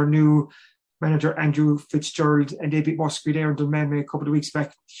under their new manager Andrew Fitzgerald, and they beat Musgrave there in Dunmanway a couple of weeks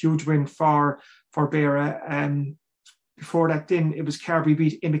back. Huge win for Beara. Before that, then it was Carbery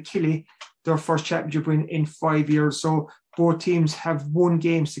beat Imekilly, their first championship win in 5 years. So both teams have won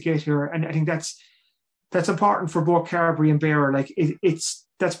games to get here, and I think that's important for both Carbery and Beara. Like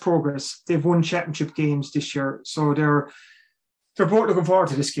that's progress. They've won championship games this year, so they're both looking forward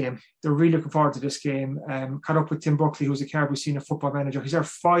to this game. They're really looking forward to this game. Caught up with Tim Buckley, who's a Carbery senior football manager. He's there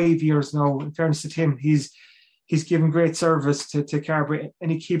 5 years now. In fairness to Tim, he's given great service to Carbery, and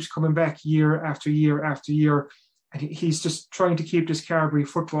he keeps coming back year after year after year. And he's just trying to keep this Carbery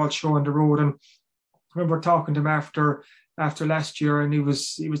football show on the road. And I remember talking to him after last year, and he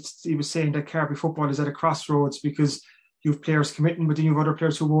was saying that Carbery football is at a crossroads because you have players committing, but then you have other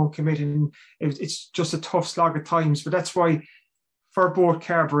players who won't commit, and it's just a tough slog at times. But that's why for both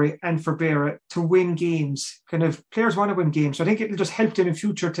Carbery and for Beara to win games, kind of players want to win games. So I think it'll just help them in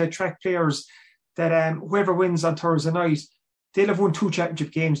future to attract players that whoever wins on Thursday night, they'll have won 2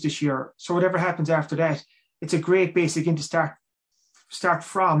 championship games this year. So whatever happens after that, it's a great base again to start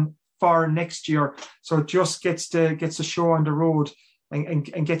from for next year. So it just gets the show on the road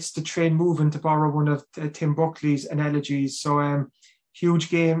and gets the train moving, to borrow one of Tim Buckley's analogies. So huge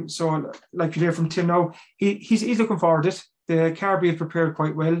game. So like you hear from Tim now, he's looking forward to it. The Carbery have prepared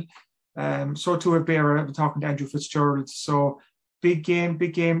quite well. So too have Beara. I've been talking to Andrew Fitzgerald. So big game,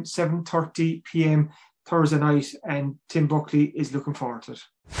 7:30 p.m. Thursday night, and Tim Buckley is looking forward to it.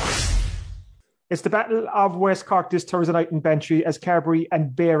 It's the Battle of West Cork this Thursday night in Bantry as Carbery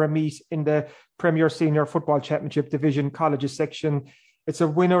and Beara meet in the Premier Senior Football Championship Division Colleges section. It's a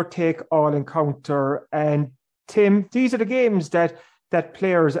winner-take-all encounter. And Tim, these are the games that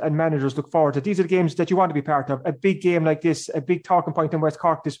players and managers look forward to. These are the games that you want to be part of. A big game like this, a big talking point in West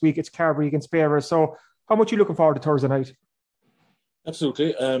Cork this week, it's Carbery against Beara. So how much are you looking forward to Thursday night?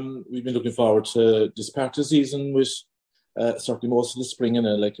 Absolutely. We've been looking forward to this part of the season with certainly most of the spring, and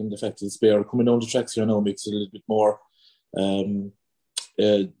the fact that it's Beara coming down the tracks here now makes it a little bit more,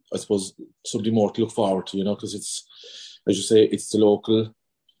 I suppose, something more to look forward to, because it's, as you say, it's the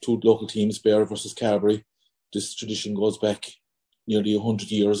two local teams, Beara versus Carbery. This tradition goes back nearly 100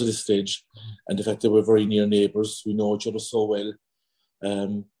 years at this stage, and the fact that we're very near neighbours, we know each other so well.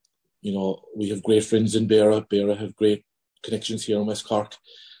 We have great friends in Beara. Beara have great connections here in West Cork,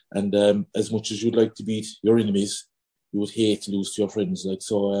 and as much as you'd like to beat your enemies, you would hate to lose to your friends.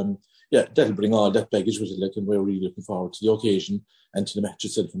 That'll bring all that baggage with it, and we're really looking forward to the occasion and to the match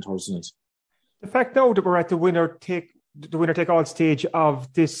itself on Thursday night. The fact now that we're at the winner take all stage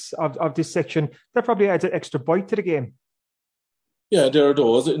of this section, that probably adds an extra bite to the game. Yeah, there are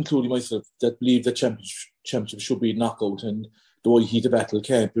those, including myself, that believe that championship should be knockout, and the way heat of battle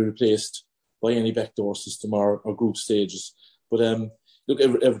can't be replaced by any backdoor system or group stages. But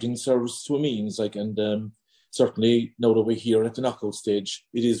everything serves to a means, and certainly now that we're here at the knockout stage,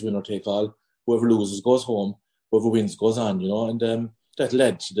 it is winner take all. Whoever loses goes home, whoever wins goes on, and that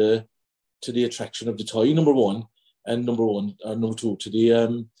led to the attraction of the tie, number one, and number two to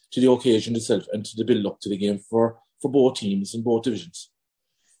the occasion itself and to the build up to the game for both teams and both divisions.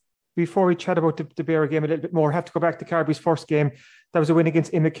 Before we chat about the Beara game a little bit more, I have to go back to Carbery's first game. That was a win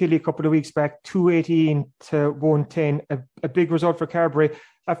against Immakilly a couple of weeks back, 218 to 110. A big result for Carbery.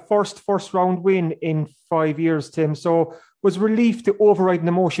 A first round win in 5 years, Tim. So was relief the overriding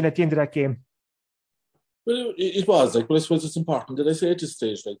emotion at the end of that game? Well, it was. But I suppose it's important that I say at this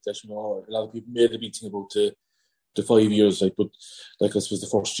stage that, a lot of people made a big thing about the 5 years, but I suppose the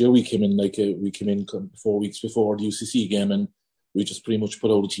first year we came in 4 weeks before the UCC game, and we just pretty much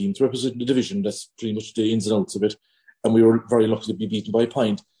put out a team to represent the division. That's pretty much the ins and outs of it, and we were very lucky to be beaten by a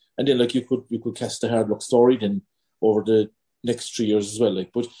point. And then you could cast a hard luck story then over the next 3 years as well.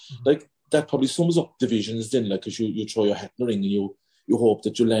 But that probably sums up divisions then, because you throw your hat in the ring and you hope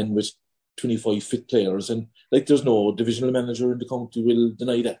that you land with 25 fit players, and there's no divisional manager in the county will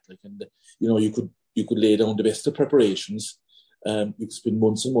deny that. You could lay down the best of preparations. You could spend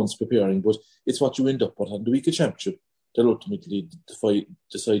months and months preparing, but it's what you end up with on the week of championship that ultimately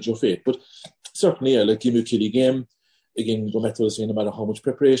decide your fate. But certainly, the Immakilly game, again, go back to what I was saying, no matter how much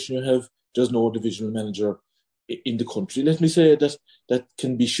preparation you have, there's no divisional manager in the country, let me say, that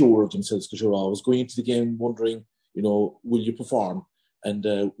can be sure of themselves, because you're always going into the game wondering, will you perform, and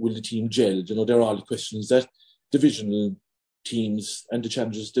will the team gel? There are all the questions that divisional teams and the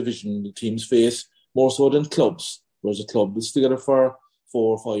Challengers division teams face more so than clubs, whereas a club is together for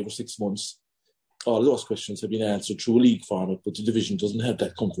 4 or 5 or 6 months. All of those questions have been answered through a league format, but the division doesn't have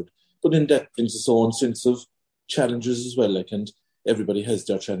that comfort. But then that brings its own sense of challenges as well, and everybody has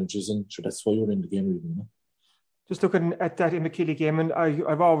their challenges, and sure, that's why you're in the game, really. Just looking at that Immakilly game, and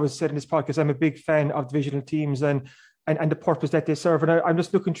I've always said in this podcast, I'm a big fan of divisional teams and the purpose that they serve. And I'm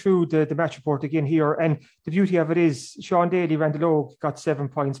just looking through the match report again here, and the beauty of it is Sean Daly ran the low, got 7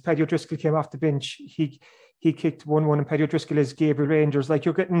 points. Paddy O'Driscoll came off the bench. He kicked 1-1, and Paddy O'Driscoll is Gabriel Rangers.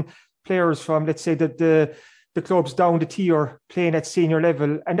 You're getting players from, let's say, the clubs down the tier playing at senior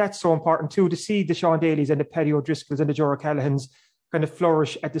level, and that's so important too, to see the Sean Dalys and the Paddy O'Driscolls and the Jorah Callahans kind of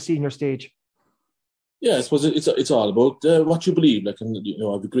flourish at the senior stage. Yeah, I suppose it's all about what you believe. And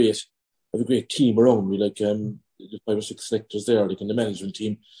I have a great team around me. The 5 or 6 selectors there, in the management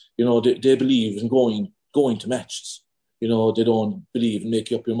team. They believe in going to matches. They don't believe in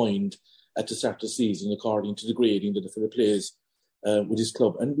making up your mind at the start of the season according to the grading that the fella plays with his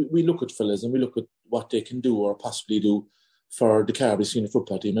club. And we look at fellas and we look at what they can do or possibly do for the Carbery senior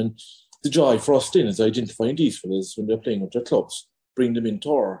football team. And the joy for us then is identifying these fellas when they're playing with their clubs, bring them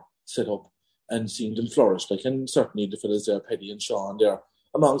into our setup and seeing them flourish. And certainly the fellas there, Paddy and Sean, there,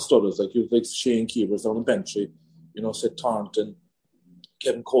 amongst others, like Shane Keevers down in Bantry, Seth Thornton,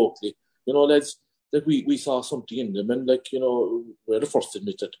 Kevin Coakley, lads that we saw something in them, and we're the first to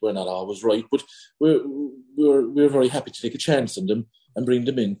admit that we're not always right, but we're very happy to take a chance on them and bring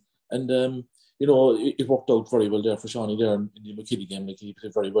them in. And it worked out very well there for Shawnee there in the McKinney game. He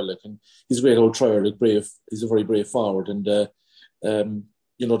played very well. And he's a great old trier, brave. He's a very brave forward, and the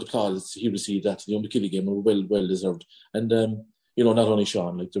plaudits he received after the McKinney game were well deserved. And not only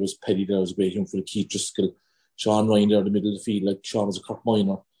Sean, there was Paddy there, was a great young for Keith Driscoll, Sean Ryan there in the middle of the field. Sean was a Cork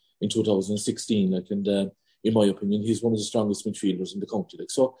minor in 2016, and in my opinion, he's one of the strongest midfielders in the county.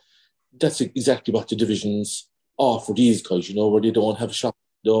 So that's exactly what the divisions are for these guys, where they don't have a shot.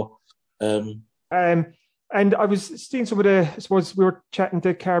 And I was seeing some of I suppose we were chatting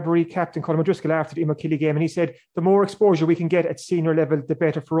to Carbery captain Colin O'Driscoll after the McKinney game, and he said the more exposure we can get at senior level, the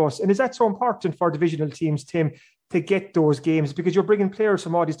better for us. And is that so important for divisional teams, Tim, to get those games? Because you're bringing players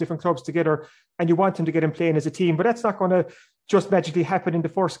from all these different clubs together and you want them to get in playing as a team, but that's not going to just magically happen in the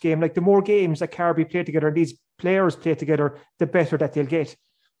first game. The more games that Carbery play together and these players play together, the better that they'll get.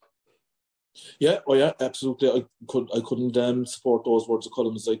 Yeah, absolutely. I couldn't support those words of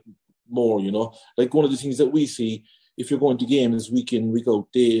Colin's more, one of the things that we see if you're going to games week in, week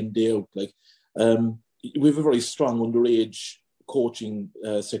out, day in, day out, we have a very strong underage coaching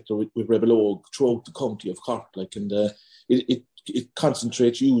sector with Rebel Oak throughout the county of Cork, it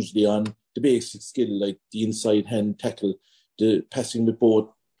concentrates usually on the basic skill, the inside hand tackle, the passing with both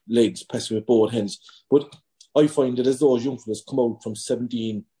legs, passing with both hands. But I find that as those young fellas come out from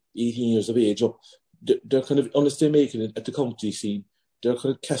 17, 18 years of age up, they're kind of, unless they make it at the county scene, they're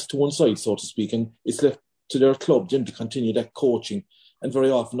kind of cast to one side, so to speak, and it's left to their club then to continue that coaching. And very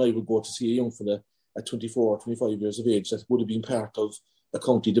often I would go to see a young fella at 24 or 25 years of age that would have been part of a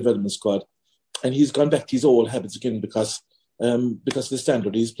county development squad, and he's gone back to his old habits again because the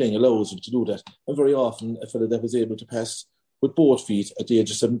standard he's playing allows him to do that. And very often a fella that was able to pass with both feet at the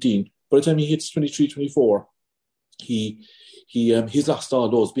age of 17, by the time he hits 23, 24, he's lost all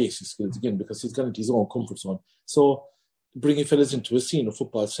those basic skills again because he's gone into his own comfort zone. So bringing fellas into a senior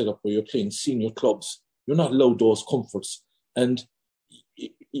football setup where you're playing senior clubs, you're not allowed those comforts, and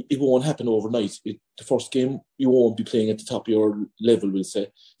it won't happen overnight. The first game, you won't be playing at the top of your level, we'll say.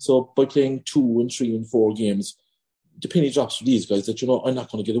 So by playing 2 and 3 and 4 games, the penny drops for these guys that, I'm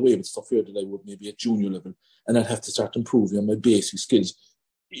not going to get away with stuff here that I would maybe at junior level, and I'd have to start improving on my basic skills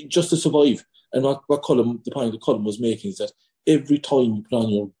just to survive. And the point that Colin was making is that every time you put on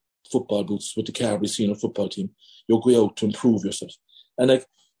your football boots with the Carbery senior football team, you'll go out to improve yourself. And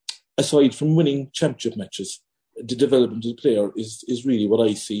aside from winning championship matches, the development of the player is really what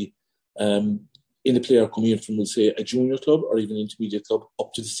I see in the player coming in from, we'll say, a junior club or even an intermediate club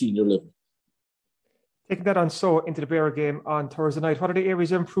up to the senior level. Taking that on into the Beara game on Thursday night, what are the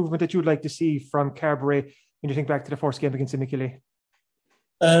areas of improvement that you'd like to see from Carbery when you think back to the first game against McKinney?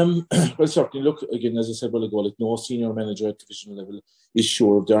 Well, certainly, look, again, as I said a while ago, no senior manager at divisional level is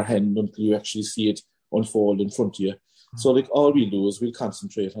sure of their hand until you actually see it unfold in front of you. So all we'll do is we'll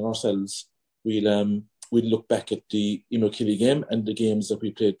concentrate on ourselves. We'll look back at the McKinney game and the games that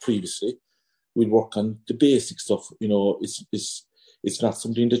we played previously. We'll work on the basic stuff. It's not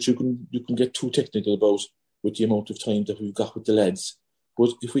something that you can get too technical about with the amount of time that we've got with the lads. But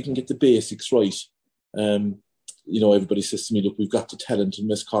if we can get the basics right, everybody says to me, look, we've got the talent in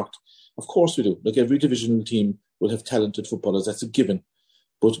West Cork. Of course we do. Every divisional team will have talented footballers. That's a given.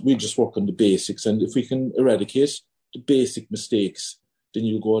 But we'll just work on the basics. And if we can eradicate the basic mistakes, then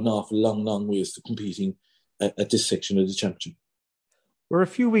you'll go an awful long ways to competing at this section of the championship. We're a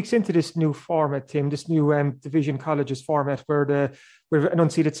few weeks into this new format, Tim, this new Division Colleges format where we've an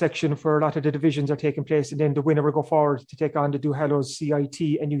unseeded section for a lot of the divisions are taking place, and then the winner will go forward to take on the Duhallows,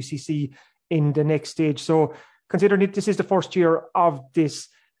 CIT and UCC in the next stage. So considering this is the first year of this,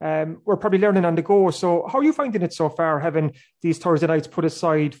 we're probably learning on the go. So how are you finding it so far, having these Thursday nights put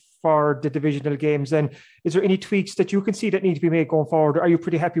aside for the divisional games? And is there any tweaks that you can see that need to be made going forward? Are you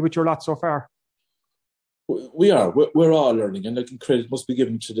pretty happy with your lot so far? We are. We're all learning, and credit must be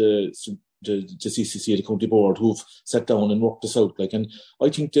given to the CCC, the county board, who've sat down and worked this out. And I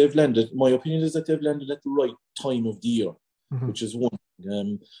think they've landed. My opinion is that they've landed at the right time of the year, which is one.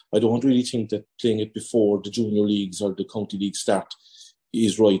 I don't really think that playing it before the junior leagues or the county league start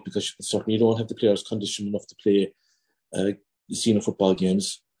is right, because certainly you don't have the players conditioned enough to play the senior football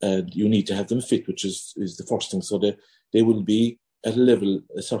games. You need to have them fit, which is the first thing. So they will be at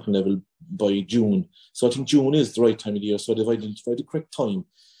a certain level by June. So I think June is the right time of the year. So they've identified the correct time.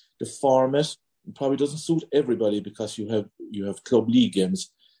 The format probably doesn't suit everybody because you have club league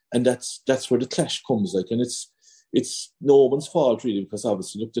games, and that's where the clash comes. Like, and it's no one's fault really, because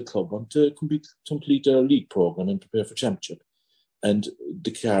obviously look, the club want to complete their league program and prepare for championship, and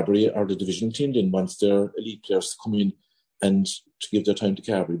the Carbery or the divisional team then wants their elite players to come in and to give their time to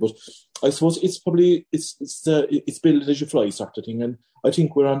Carbery. But I suppose it's probably it's build it as you fly sort of thing, and I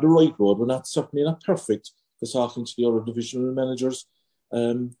think we're on the right road. We're certainly not perfect, because talking to the other divisional managers,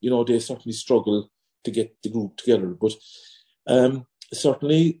 they certainly struggle to get the group together. But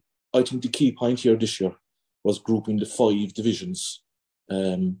certainly, I think the key point here this year was grouping the 5 divisions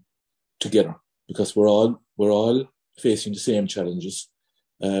together, because we're all facing the same challenges.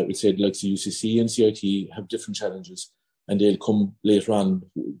 We said like the UCC and CIT have different challenges, and they'll come later on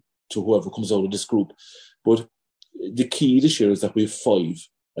to whoever comes out of this group. But the key this year is that we have 5,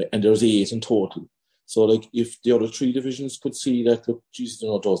 and there's 8 in total. So, like, if the other 3 divisions could see that, look, Jesus,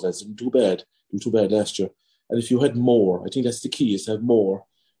 those lads didn't do too bad last year. And if you had more, I think that's the key, is to have more.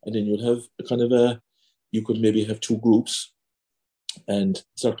 And then you'll have you could maybe have 2 groups, and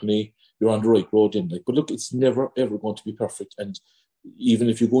certainly you're on the right road in. Like, but look, it's never, ever going to be perfect. And even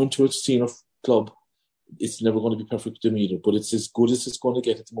if you go into a senior club, it's never going to be perfect with them either. But it's as good as it's going to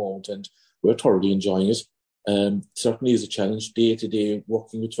get at the moment, and we're thoroughly enjoying it. Certainly is a challenge, day to day,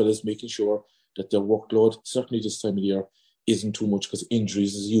 working with fellas, making sure that their workload, certainly this time of the year, isn't too much, because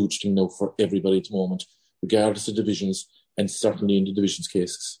injuries is a huge thing now for everybody at the moment, regardless of divisions, and certainly in the divisions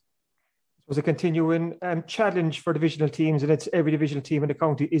cases. It was a continuing challenge for divisional teams, and it's every divisional team in the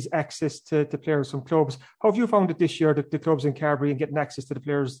county is access to players from clubs. How have you found it this year, the clubs in Carbery, and getting access to the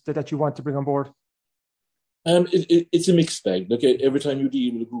players that you want to bring on board? It's a mixed bag. Like, every time you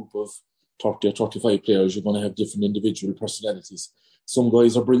deal with a group of 30 or 35 players, you're going to have different individual personalities. Some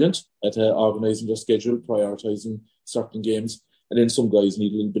guys are brilliant at organising their schedule, prioritising certain games, and then some guys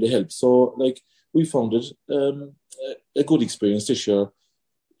need a little bit of help. So, like, we found it a good experience this year,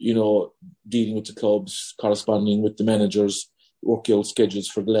 dealing with the clubs, corresponding with the managers, working out schedules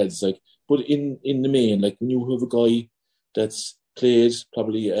for the lads. Like, but in the main, like, when you have a guy that's played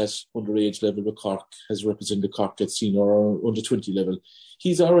probably at underage level with Cork, has represented Cork at senior or under 20 level,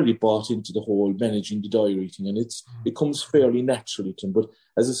 he's already bought into the whole managing the diary thing, and it comes fairly naturally to him. But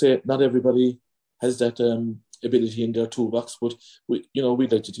as I say, not everybody has that ability in their toolbox, but we'd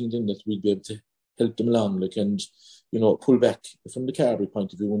like to think then that we'd be able to help them along, like, and pull back from the Carbery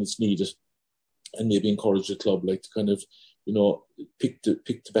point of view when it's needed, and maybe encourage the club, like, to kind of pick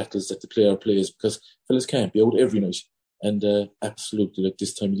the battles that the player plays, because fellas can't be out every night. And absolutely, like,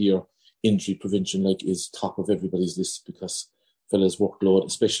 this time of the year, injury prevention, like, is top of everybody's list, because fellas' workload,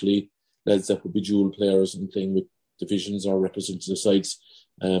 especially lads that would be dual players and playing with divisions or representative sides,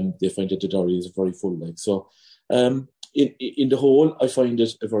 they find that the diary is very full. Like, so, in the whole, I find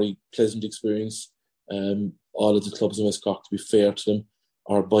it a very pleasant experience. All of the clubs in West Cork, to be fair to them,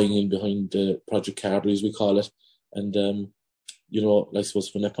 are buying in behind the Project Carbery, as we call it. And, I suppose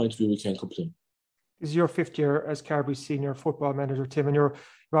from that point of view, we can't complain. This is your 5th year as Carbery senior football manager, Tim, and you're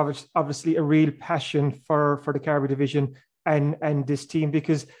obviously a real passion for the Carbery division and this team,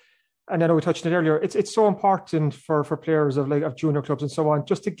 because, and I know we touched on it earlier, it's so important for players of junior clubs and so on,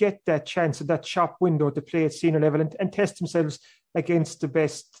 just to get that chance and that shop window to play at senior level and test themselves against the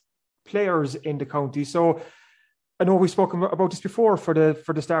best players in the county. So I know we've spoken about this before for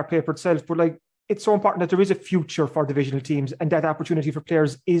the Star paper itself, but, like, it's so important that there is a future for divisional teams, and that opportunity for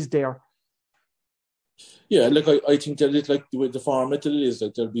players is there. Yeah, like, I think that it's like the format that it is,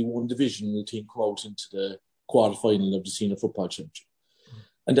 like, there'll be one divisional team come out into the quarter-final of the senior football championship.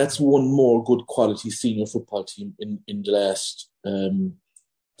 And that's one more good quality senior football team in the last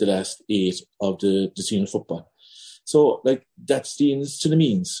 8 of the senior football. So, like, that's the ends to the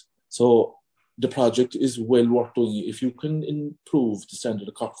means. So the project is well worth doing. If you can improve the standard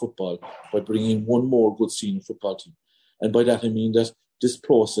of Cork football by bringing one more good senior football team, and by that I mean that this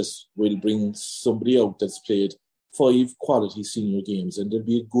process will bring somebody out that's played 5 quality senior games, and there'll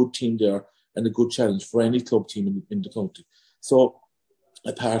be a good team there and a good challenge for any club team in the county. So,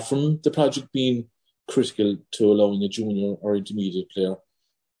 apart from the project being critical to allowing a junior or intermediate player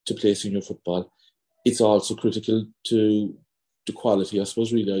to play senior football, it's also critical to the quality, I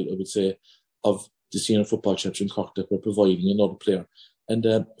suppose, really, I would say, of the senior football championship in Cork, that we're providing another player.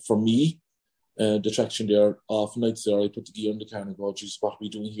 And for me, the traction there, often nights there, I put the gear on the car and go, geez, what are we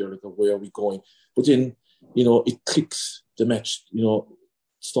doing here? Like, where are we going? But then, it clicks the match,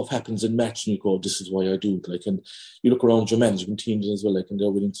 stuff happens in match and you go, this is why I do it. Like, and you look around your management teams as well, like, and they're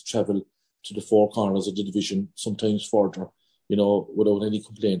willing to travel to the 4 corners of the division, sometimes further, without any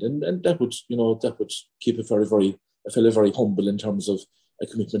complaint. And that would keep a fella very humble in terms of a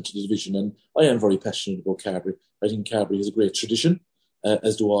commitment to the division. And I am very passionate about Carbery. I think Carbery has a great tradition,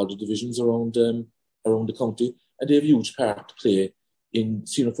 as do all the divisions around the county, and they have a huge part to play in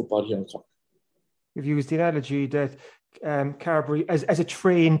senior football here in Cork. You've used the analogy that Carbery as a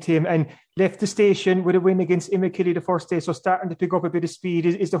train team and left the station with a win against McElhinney the first day, so starting to pick up a bit of speed.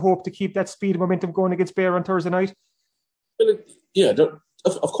 Is the hope to keep that speed and momentum going against Beara on Thursday night? Well, yeah,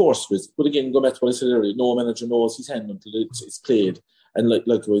 of course. But again, go back to what I said earlier, no manager knows his hand until it's played. And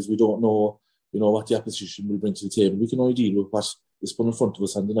likewise, we don't know, what the opposition will bring to the table. We can only deal with what is put in front of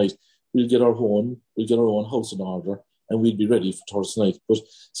us on the night. We'll get our own house in order, and we'll be ready for Thursday night. But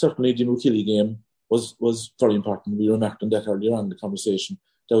certainly the McKillie game was very important. We remarked on that earlier on in the conversation.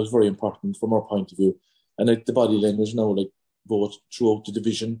 That was very important from our point of view. And the body language now, both throughout the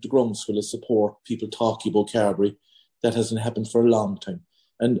division, the groundswell of support, people talking about Carbery, that hasn't happened for a long time.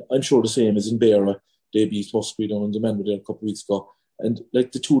 And I'm sure the same is in Beara. They beat Buckley down in the Manway there a couple of weeks ago. And the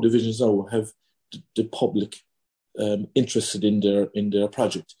two divisions now have the public interested in their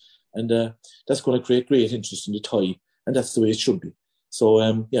project. And that's going to create great interest in the tie. And that's the way it should be.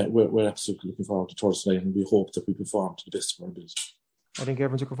 So, we're absolutely looking forward to Thursday night, and we hope that we perform to the best of our ability. I think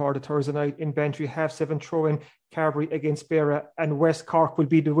everyone's looking forward to Thursday night in Bantry, 7:30 throw-in, Carbery against Beara, and West Cork will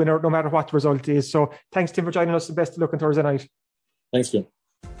be the winner no matter what the result is. So thanks, Tim, for joining us, and best of luck on Thursday night. Thanks, Kim.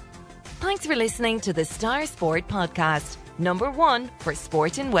 Thanks for listening to the Star Sport Podcast, #1 for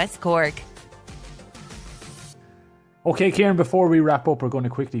sport in West Cork. Okay, Kieran, before we wrap up, we're going to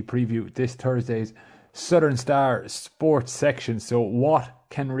quickly preview this Thursday's Southern Star sports section. So what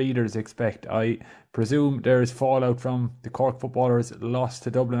can readers expect? I presume there is fallout from the Cork footballers' loss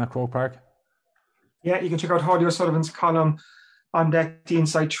to Dublin at Croke Park. Yeah, you can check out Hardy O'Sullivan's column on that, the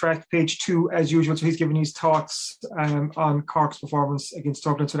Inside Track, page 2, as usual. So he's given his thoughts on Cork's performance against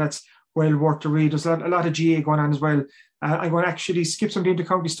Dublin. So that's well worth the read. There's a lot of GA going on as well. I'm going to actually skip some of the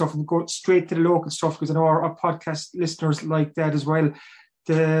inter-county stuff and go straight to the local stuff, because I know our podcast listeners like that as well.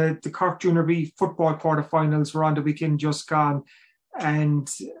 The Cork Junior B football quarterfinals were on the weekend just gone, and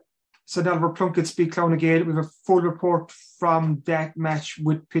St Oliver Plunkett's beat Clownagale. We have a full report from that match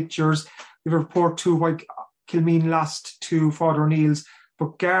with pictures. We have a report too why Kilmeen lost to Father O'Neill's,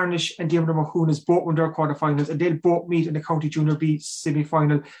 but Garnish and Diarmuid Mahoon's both won their quarterfinals, and they'll both meet in the County Junior B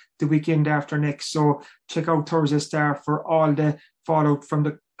semi-final the weekend after next. So check out Thursday Star for all the fallout from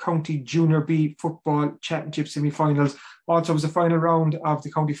the County Junior B Football Championship semi-finals. Also, was the final round of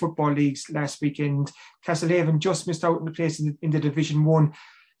the County Football Leagues last weekend. Castlehaven just missed out on the place in the Division 1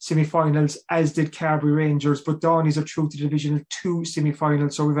 semi-finals, as did Carbery Rangers, but Dawnies are through to the Division 2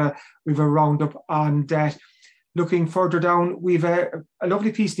 semi-finals, so we've a roundup on that. Looking further down, we've a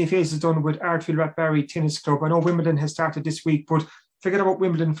lovely piece in the Faces done with Ardfield Rathbarry Tennis Club. I know Wimbledon has started this week, but forget about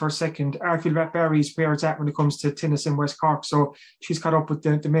Wimbledon for a second. Ardfield Rathbarry is where it's at when it comes to tennis in West Cork, so she's caught up with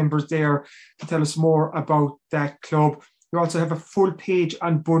the members there to tell us more about that club. We also have a full page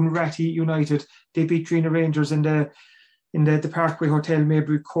on Bunratty United. They beat Drina Rangers in the Parkway Hotel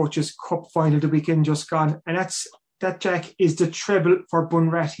Maybury Coaches Cup final the weekend just gone. And that, Jack, is the treble for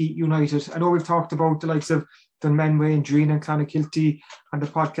Bunratty United. I know we've talked about the likes of Dunmanway and Drina and Clonakilty on the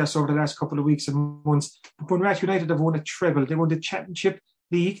podcast over the last couple of weeks and months. But Bunratty United have won a treble. They won the Championship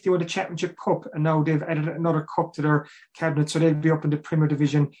League, they won the Championship Cup, and now they've added another cup to their cabinet. So they'll be up in the Premier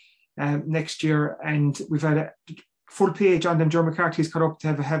Division next year. And we've had a full page on them. Joe McCarthy has cut up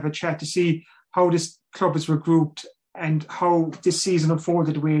to have a chat to see how this club is regrouped and how this season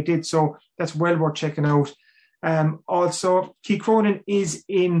unfolded the way it did. So that's well worth checking out. Also, Keith Cronin is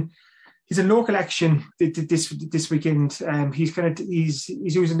in local action this weekend. He's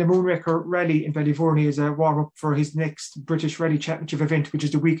using the Moonraker Rally in Ballyvourney as a warm up for his next British Rally Championship event, which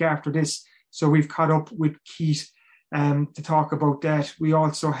is the week after this. So we've caught up with Keith to talk about that. We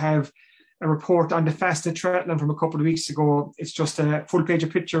also have a report on the Fastnet Triathlon from a couple of weeks ago. It's just a full page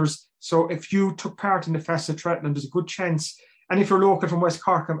of pictures. So if you took part in the Fastnet Triathlon, there's a good chance, and if you're local from West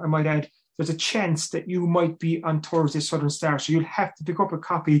Cork, I might add, there's a chance that you might be on Thursday Southern Star. So you'll have to pick up a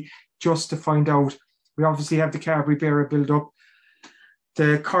copy just to find out. We obviously have the Carbery Beara build-up.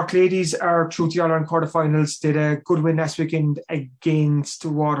 The Cork ladies are through to the All-Ireland quarterfinals. Did a good win last weekend against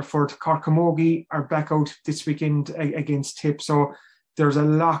Waterford. Cork Camogie are back out this weekend against Tip. So there's a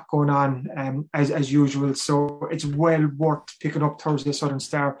lot going on as usual. So it's well worth picking up Thursday Southern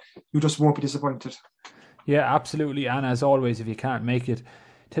Star. You just won't be disappointed. Yeah, absolutely. And as always, if you can't make it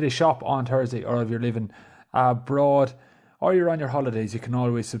to the shop on Thursday, or if you're living abroad or you're on your holidays, you can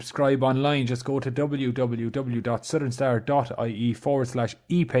always subscribe online. Just go to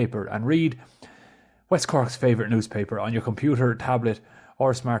www.southernstar.ie/e-paper and read West Cork's favourite newspaper on your computer, tablet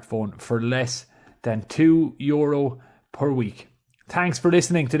or smartphone for less than €2 per week. Thanks for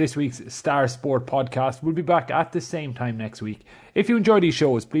listening to this week's Star Sport podcast. We'll be back at the same time next week. If you enjoy these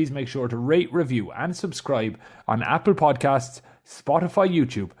shows, please make sure to rate, review and subscribe on Apple Podcasts, Spotify,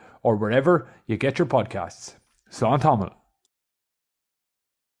 YouTube or wherever you get your podcasts. Slán Tamil.